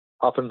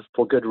often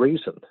for good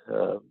reason.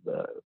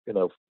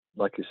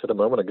 Like you said a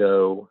moment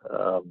ago,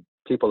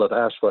 people have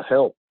asked for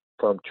help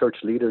from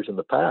church leaders in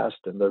the past,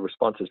 and the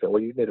response has been,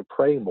 well, you need to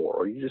pray more,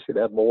 or you just need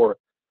to have more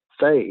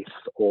faith,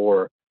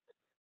 or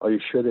are you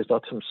sure there's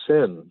not some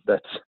sin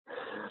that's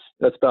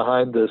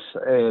behind this?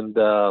 And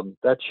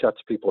that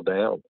shuts people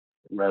down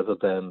rather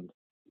than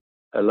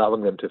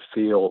allowing them to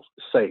feel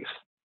safe,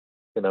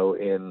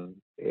 in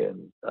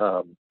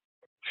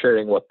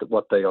sharing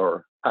what they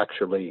are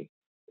actually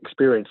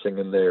experiencing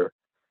in their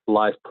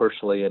life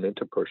personally and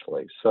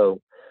interpersonally. So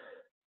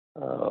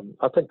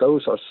I think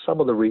those are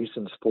some of the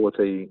reasons for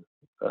the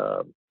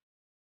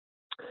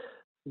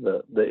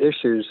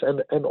issues,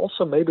 and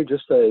also maybe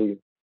just an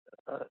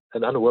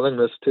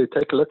unwillingness to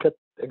take a look at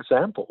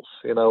examples,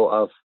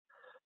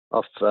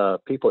 of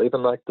people,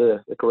 even like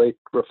the great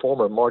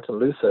reformer Martin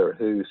Luther,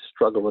 who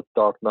struggled with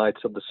dark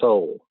nights of the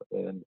soul,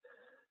 and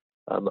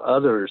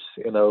others,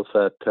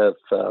 that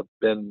have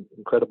been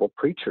incredible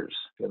preachers,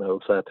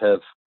 that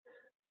have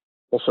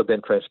also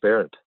been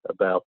transparent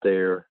about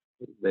their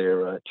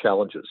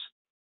challenges.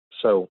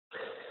 So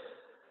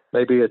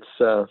maybe it's,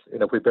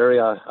 if we bury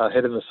our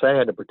head in the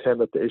sand and pretend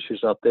that the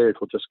issue's not there,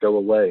 it will just go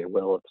away.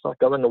 Well, it's not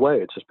going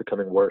away. It's just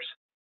becoming worse.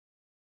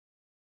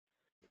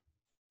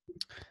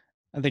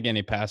 I think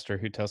any pastor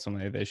who tells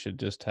somebody they should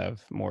just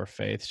have more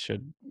faith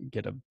should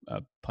get a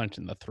punch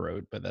in the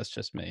throat, but that's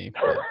just me.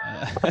 But,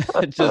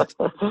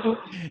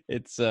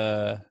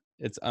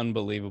 it's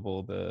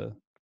unbelievable the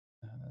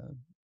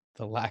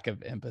lack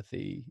of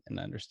empathy and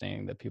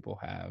understanding that people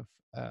have.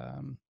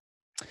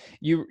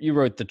 You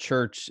wrote the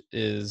church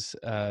is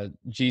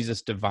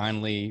Jesus'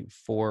 divinely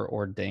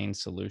foreordained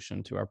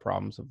solution to our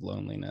problems of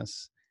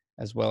loneliness,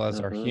 as well as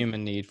our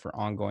human need for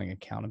ongoing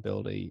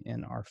accountability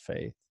in our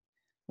faith. I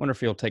wonder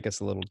if you'll take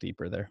us a little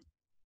deeper there.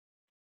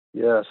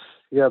 Yes,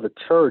 yeah. The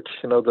church,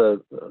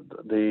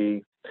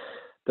 the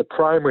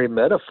primary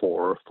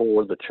metaphor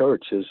for the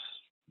church is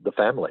the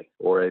family,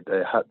 or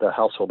the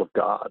household of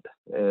God,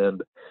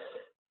 and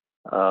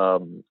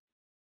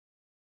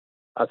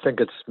I think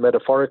it's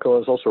metaphorical.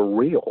 It's also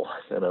real.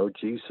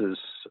 Jesus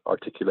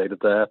articulated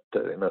that.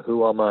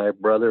 Who are my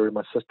brother and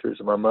my sisters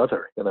and my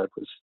mother? It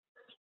was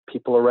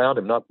people around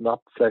him, not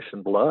flesh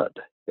and blood,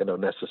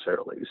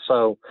 necessarily.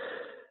 So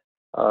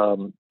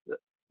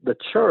the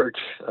church,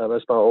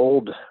 as my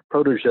old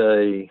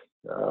protege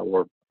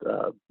or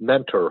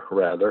mentor,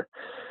 rather,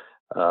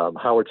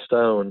 Howard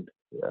Stone,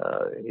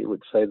 he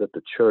would say that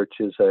the church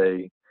is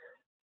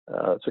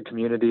it's a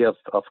community of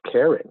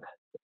caring.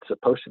 It's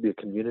supposed to be a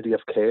community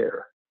of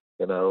care,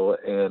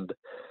 and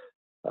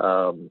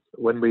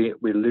when we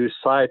lose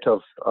sight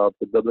of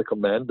the biblical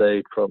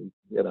mandate from,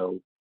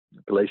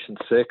 Galatians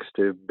 6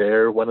 to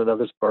bear one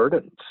another's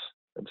burdens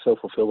and so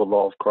fulfill the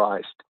law of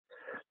Christ,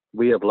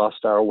 we have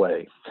lost our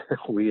way.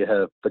 We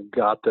have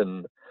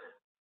forgotten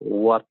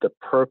what the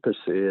purpose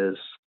is,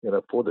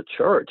 for the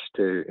church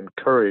to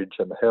encourage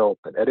and help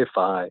and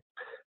edify,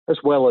 as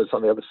well as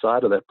on the other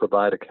side of that,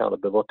 provide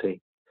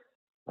accountability,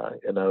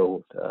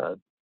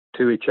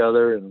 to each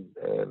other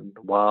and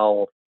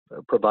while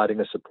providing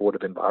a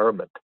supportive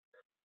environment.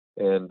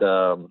 And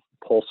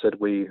Paul said,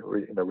 we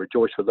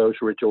rejoice with those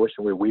who rejoice,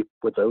 and we weep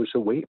with those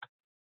who weep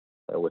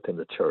within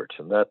the church.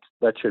 And that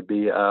should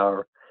be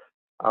our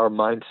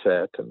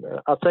mindset. And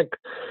I think,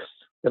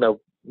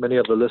 many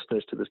of the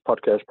listeners to this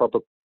podcast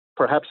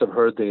perhaps have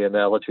heard the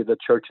analogy that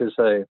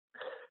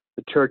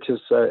the church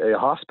is a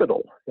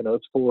hospital.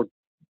 It's for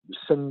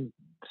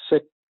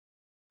sick,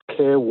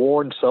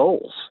 careworn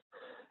souls,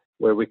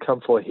 where we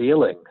come for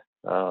healing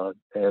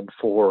and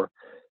for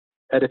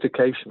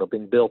edification, or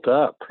being built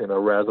up,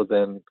 rather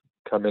than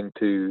coming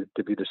to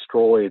be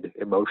destroyed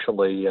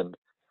emotionally and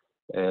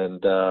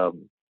to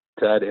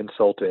add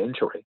insult to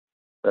injury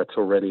that's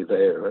already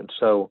there. And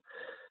so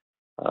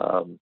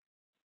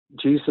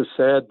Jesus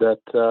said that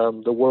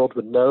the world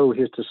would know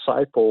his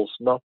disciples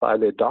not by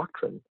their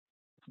doctrine,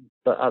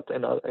 but I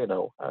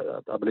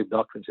believe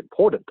doctrine is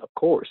important, of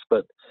course,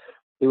 but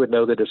he would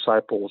know the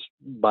disciples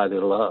by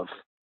their love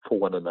for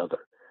one another.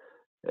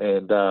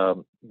 And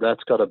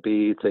that's got to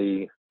be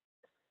the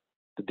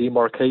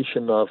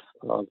demarcation of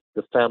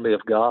the family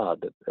of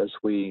God, as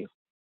we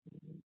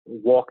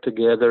walk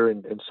together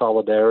in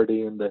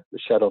solidarity in the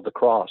shadow of the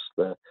cross.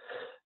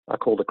 I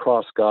call the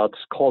cross God's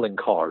calling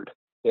card.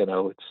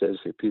 It says,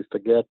 if you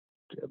forget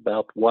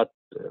about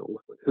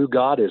who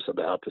God is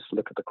about, just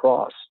look at the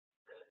cross.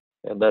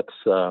 And that's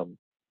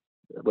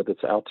with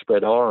its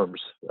outspread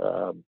arms,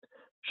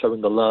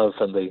 showing the love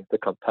and the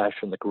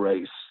compassion, the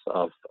grace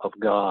of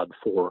God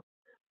for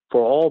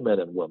all men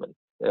and women,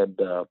 and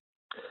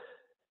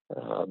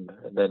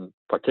then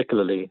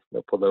particularly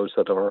for those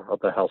that are of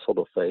the household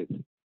of faith.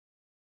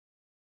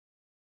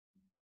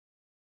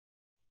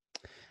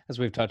 As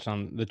we've touched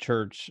on, the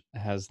church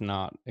has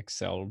not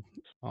excelled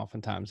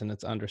oftentimes in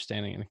its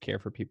understanding and care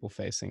for people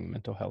facing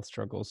mental health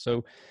struggles.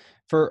 So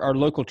for our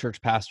local church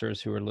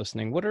pastors who are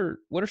listening, what are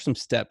some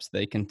steps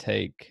they can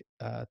take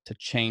to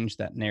change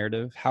that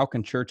narrative? How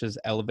can churches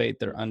elevate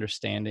their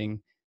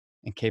understanding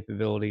and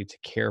capability to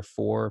care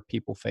for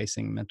people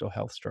facing mental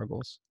health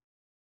struggles?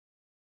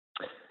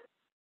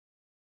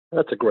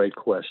 That's a great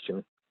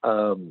question.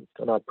 And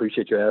I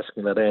appreciate you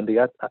asking that, Andy.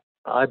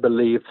 I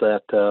believe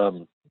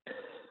that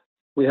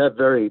we have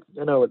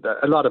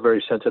a lot of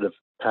very sensitive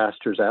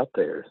pastors out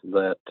there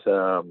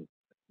that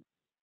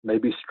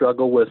maybe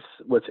struggle with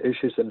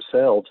issues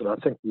themselves. And I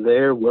think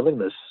their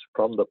willingness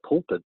from the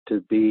pulpit to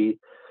be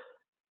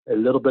a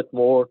little bit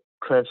more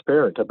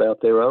transparent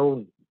about their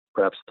own,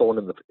 perhaps, thorn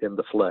in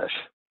the flesh.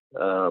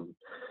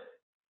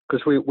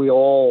 Because we're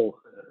all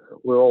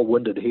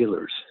wounded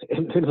healers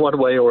in one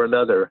way or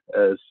another,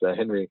 as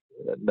Henry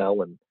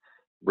Nouwen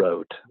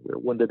wrote. We're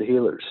wounded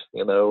healers,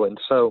 and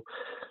so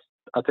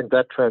I think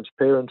that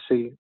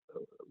transparency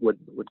would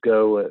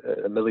go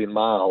a million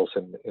miles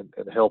in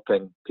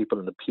helping people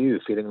in the pew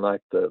feeling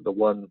like the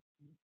one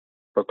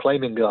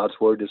proclaiming God's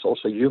word is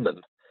also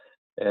human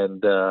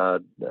and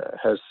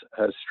has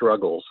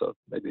struggles of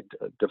maybe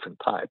different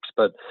types.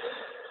 But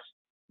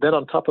then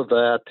on top of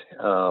that,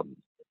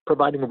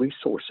 providing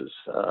resources,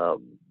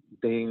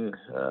 being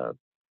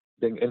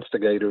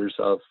instigators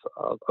of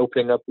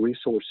opening up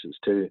resources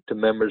to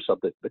members of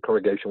the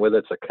congregation, whether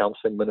it's a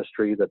counseling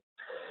ministry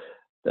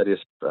that is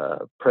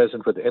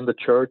present within the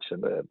church,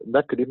 and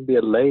that could even be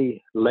a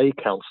lay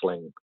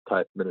counseling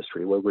type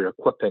ministry where we're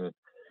equipping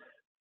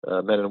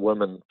men and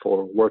women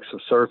for works of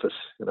service,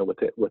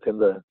 within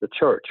the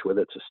church,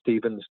 whether it's a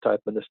Stevens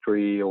type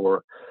ministry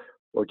or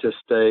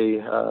just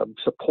a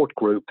support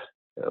group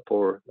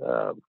for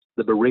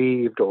the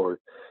bereaved, or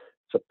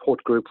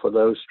support group for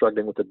those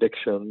struggling with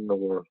addiction,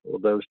 or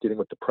those dealing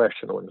with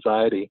depression or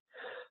anxiety.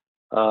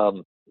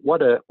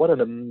 What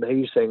an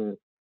amazing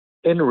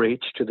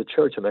inreach to the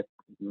church and an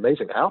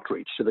amazing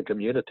outreach to the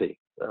community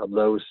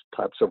those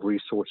types of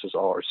resources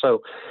are.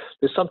 So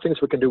there's some things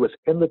we can do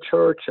within the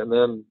church, and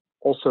then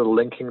also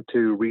linking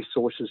to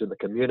resources in the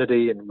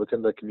community and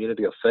within the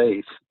community of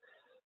faith.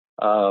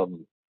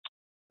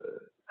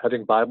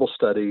 Having Bible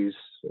studies,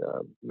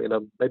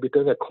 maybe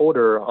doing a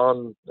quarter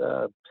on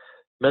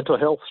mental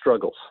health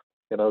struggles,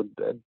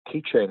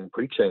 teaching,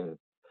 preaching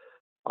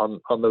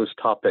on those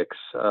topics.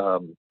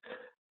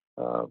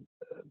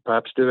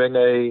 Perhaps doing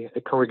a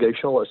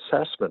congregational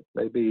assessment.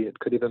 Maybe it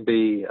could even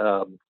be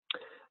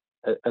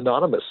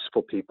anonymous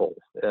for people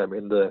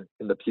in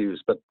the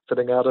pews, but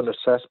filling out an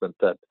assessment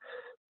that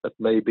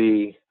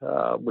maybe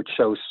would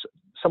show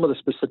some of the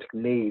specific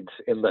needs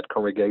in that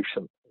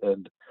congregation,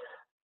 and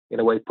in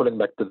a way pulling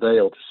back the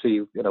veil to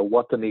see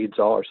what the needs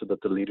are, so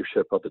that the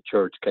leadership of the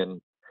church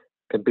can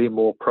be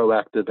more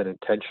proactive and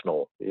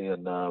intentional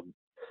in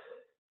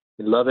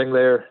loving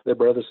their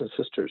brothers and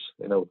sisters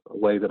in a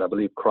way that I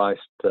believe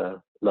Christ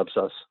loves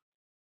us.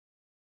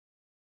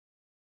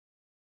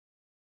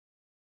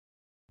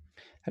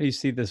 How do you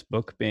see this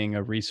book being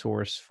a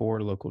resource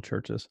for local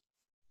churches?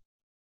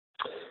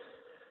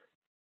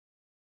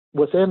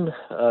 Within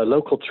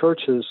local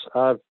churches,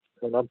 I'm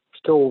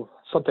still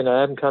something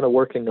I am kind of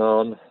working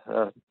on.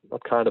 I've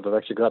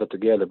actually got it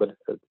together, but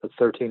a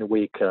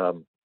 13-week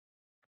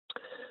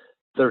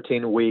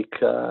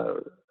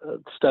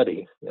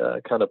study,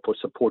 kind of for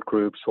support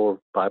groups or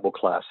Bible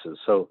classes.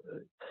 So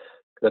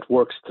that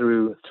works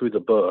through the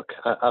book.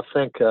 I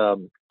think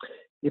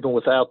even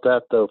without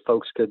that, though,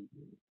 folks could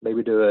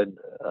maybe do a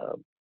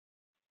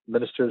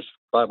minister's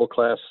Bible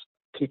class.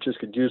 Teachers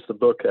could use the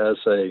book as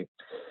a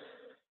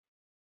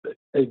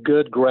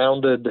good,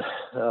 grounded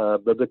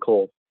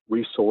biblical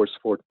resource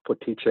for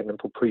teaching and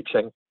for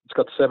preaching. It's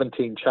got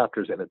 17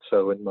 chapters in it.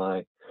 So in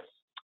my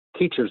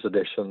teacher's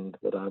edition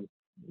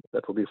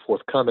that will be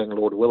forthcoming,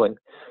 Lord willing,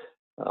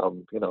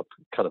 kind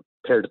of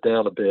pared it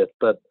down a bit.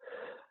 But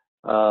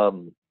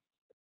so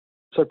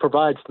it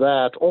provides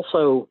that.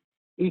 Also,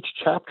 each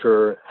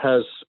chapter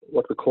has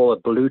what we call a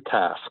blue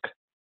task.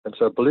 And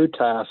so a blue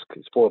task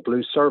is for a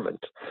blue servant.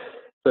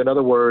 So in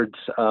other words,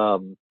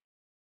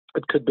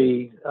 it could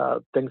be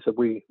things that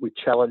we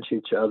challenge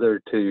each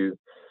other to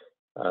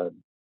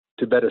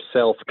better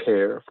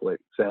self-care, for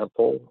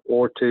example,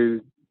 or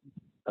to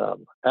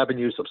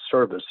avenues of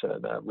service.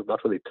 And we've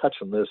not really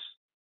touched on this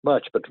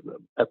much, but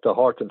at the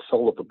heart and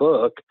soul of the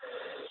book,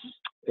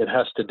 it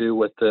has to do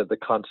with the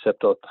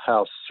concept of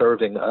how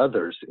serving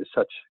others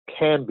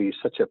can be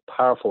such a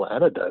powerful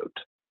antidote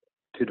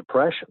to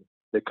depression,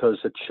 because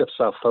it shifts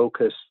our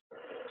focus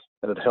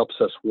and it helps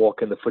us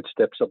walk in the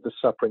footsteps of the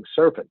suffering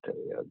servant.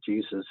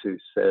 Jesus, who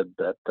said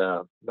that,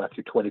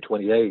 Matthew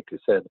 20:28, who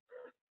said,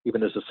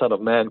 even as the Son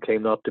of Man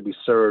came not to be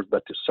served,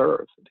 but to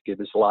serve, and to give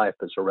his life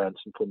as a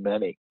ransom for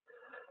many.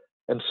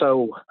 And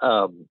so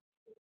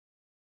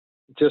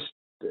just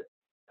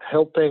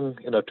helping,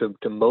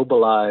 to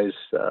mobilize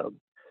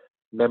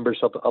members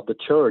of the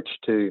church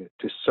to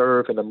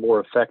serve in a more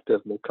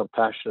effective, more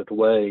compassionate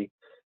way,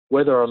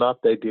 whether or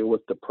not they deal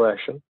with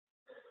depression.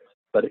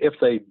 But if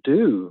they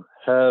do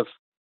have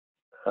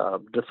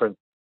different,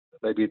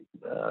 maybe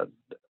a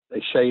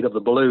shade of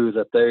the blue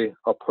that they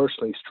are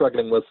personally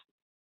struggling with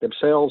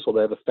themselves, or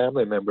they have a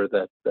family member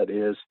that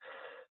is,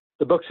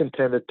 the book's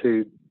intended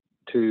to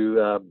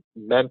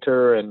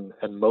mentor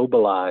and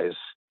mobilize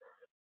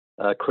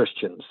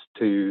Christians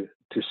to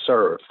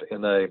serve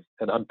in an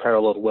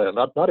unparalleled way,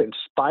 not in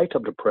spite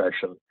of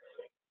depression,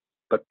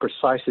 but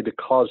precisely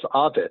because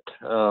of it.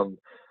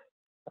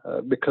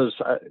 Because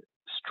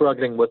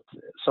struggling with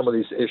some of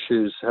these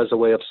issues has a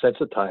way of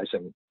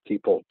sensitizing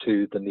people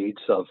to the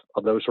needs of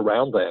those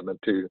around them, and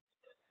to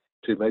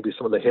maybe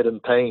some of the hidden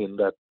pain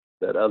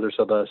that others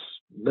of us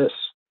miss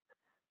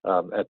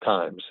at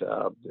times.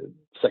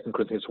 2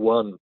 Corinthians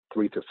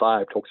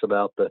 1:3-5 talks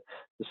about the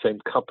same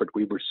comfort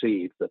we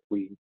receive that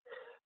we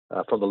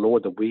from the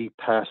Lord, that we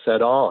pass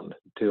that on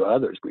to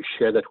others. We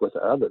share that with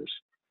others,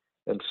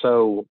 and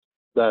so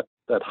that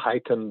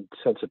heightened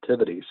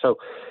sensitivity. So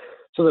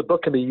the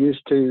book can be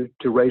used to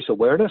raise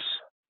awareness,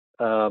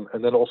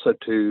 and then also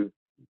to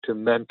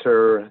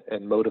mentor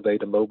and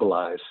motivate and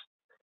mobilize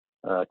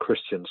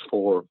Christians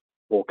for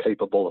more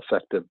capable,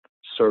 effective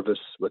service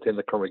within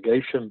the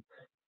congregation,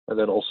 and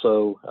then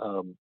also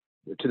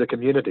to the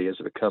community as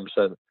it becomes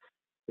an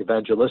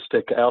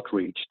evangelistic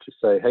outreach to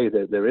say, hey,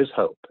 there is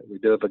hope. We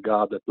do have a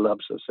God that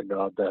loves us, a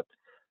God that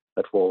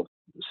will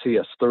see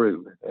us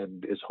through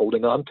and is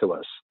holding on to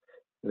us,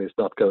 and is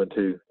not going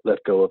to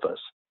let go of us.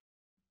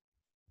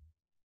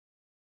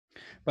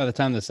 By the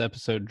time this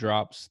episode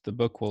drops, the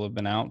book will have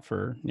been out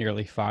for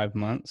nearly 5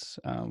 months.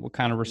 What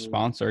kind of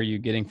response are you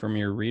getting from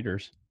your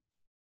readers?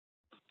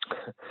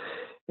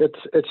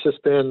 It's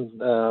just been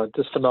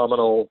just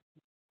phenomenal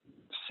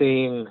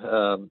seeing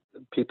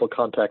people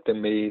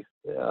contacting me,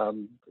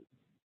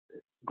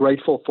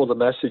 grateful for the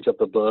message of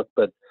the book,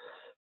 but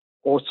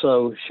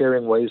also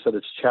sharing ways that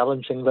it's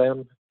challenging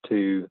them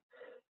to,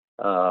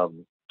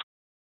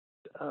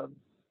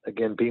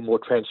 again, be more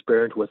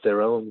transparent with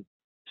their own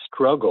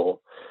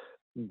struggle,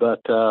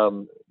 but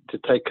to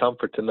take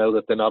comfort to know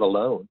that they're not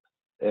alone,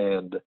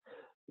 and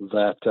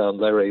that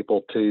they're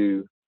able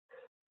to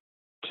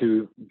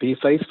be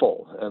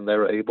faithful, and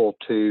they're able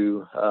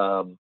to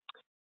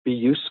be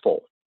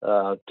useful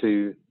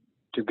to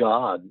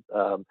God,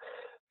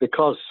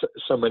 because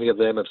so many of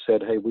them have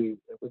said, hey, we've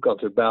gone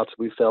through bouts,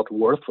 we felt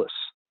worthless,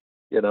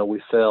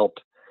 we felt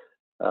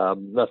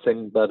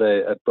nothing but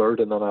a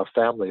burden on our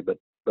family, but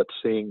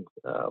seeing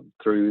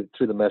through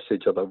the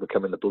message of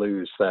overcoming the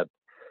blues that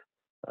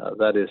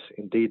is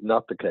indeed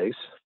not the case,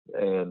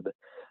 and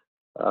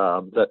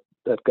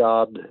that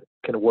God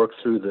can work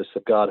through this,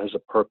 that God has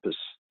a purpose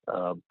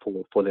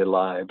for their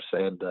lives,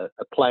 and a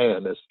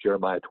plan, as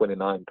Jeremiah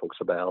 29 talks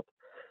about,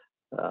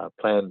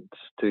 plans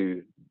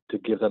to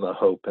give them a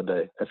hope and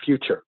a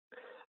future.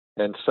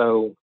 And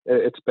so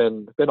it's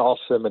been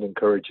awesome and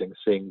encouraging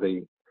seeing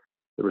the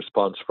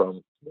response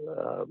from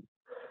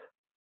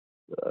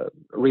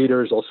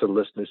readers, also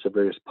listeners to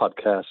various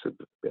podcasts who've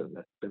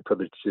been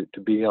privileged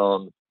to be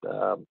on.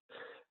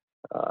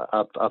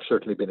 I've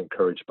certainly been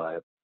encouraged by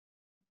it.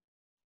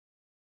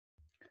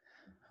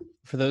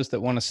 For those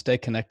that want to stay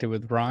connected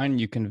with Ryan,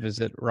 you can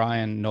visit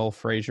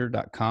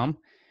ryannoelfrazier.com.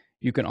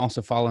 You can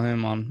also follow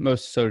him on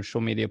most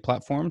social media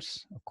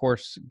platforms. Of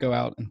course, go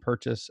out and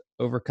purchase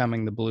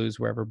Overcoming the Blues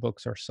wherever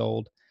books are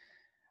sold.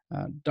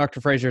 Dr.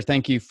 Frazier,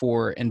 thank you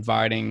for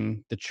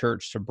inviting the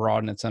church to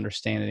broaden its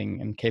understanding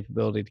and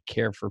capability to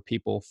care for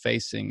people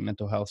facing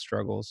mental health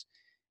struggles.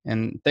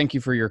 And thank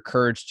you for your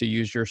courage to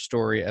use your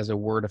story as a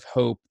word of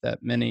hope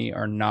that many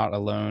are not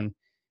alone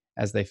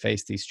as they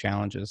face these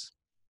challenges.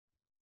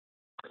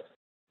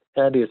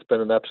 Andy, it's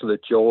been an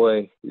absolute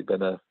joy. You've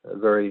been a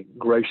very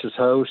gracious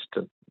host,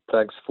 and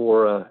thanks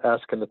for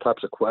asking the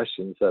types of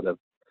questions that have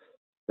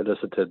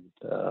elicited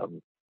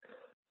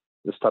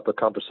this type of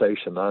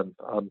conversation. I'm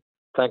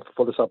thankful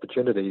for this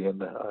opportunity,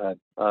 and I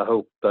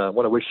want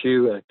to wish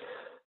you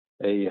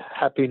a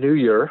happy New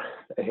Year,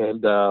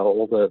 and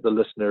all the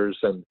listeners,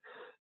 and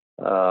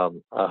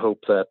I hope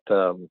that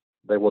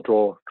they will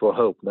draw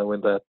hope,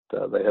 knowing that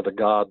they have a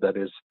God that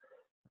is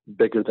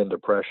bigger than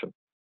depression.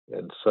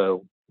 And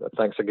so,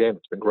 thanks again.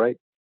 It's been great.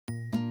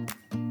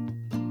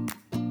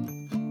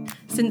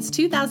 Since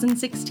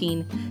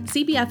 2016,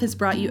 CBF has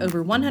brought you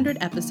over 100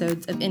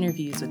 episodes of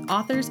interviews with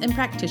authors and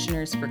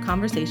practitioners for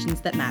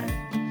conversations that matter.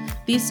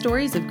 These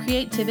stories of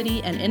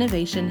creativity and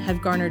innovation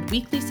have garnered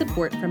weekly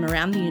support from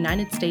around the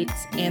United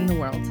States and the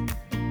world.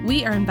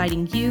 We are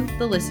inviting you,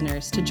 the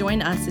listeners, to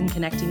join us in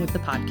connecting with the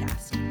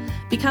podcast.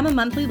 Become a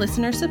monthly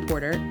listener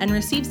supporter and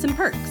receive some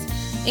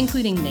perks,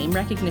 including name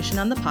recognition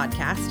on the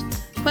podcast,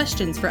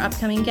 questions for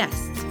upcoming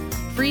guests,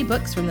 free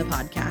books from the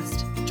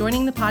podcast,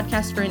 joining the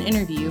podcast for an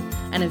interview,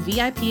 and a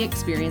VIP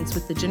experience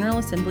with the General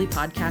Assembly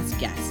podcast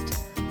guest.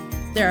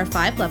 There are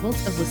 5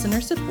 levels of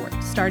listener support,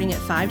 starting at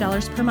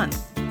 $5 per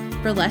month.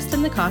 For less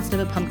than the cost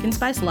of a pumpkin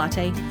spice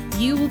latte,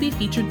 you will be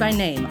featured by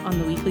name on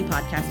the weekly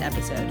podcast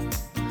episode.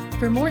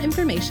 For more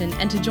information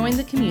and to join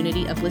the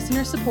community of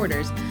listener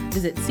supporters,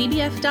 visit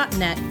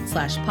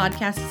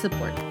cbf.net/podcast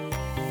support.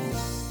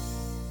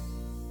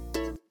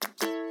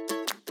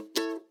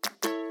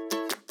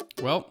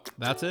 Well,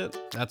 that's it.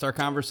 That's our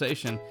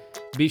conversation.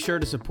 Be sure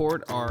to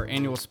support our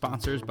annual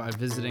sponsors by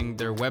visiting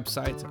their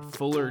websites at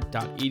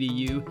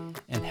fuller.edu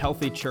and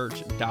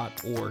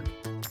healthychurch.org.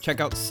 Check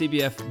out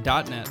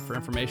cbf.net for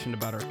information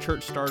about our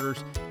church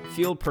starters,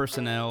 field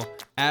personnel,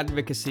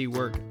 advocacy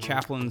work,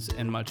 chaplains,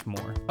 and much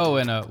more. Oh,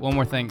 and one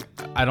more thing.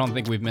 I don't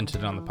think we've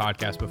mentioned it on the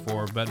podcast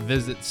before, but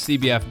visit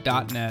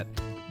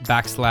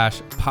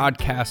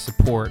cbf.net/podcast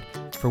support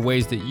for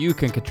ways that you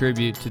can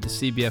contribute to the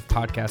CBF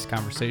podcast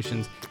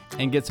conversations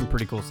and get some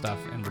pretty cool stuff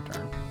in return.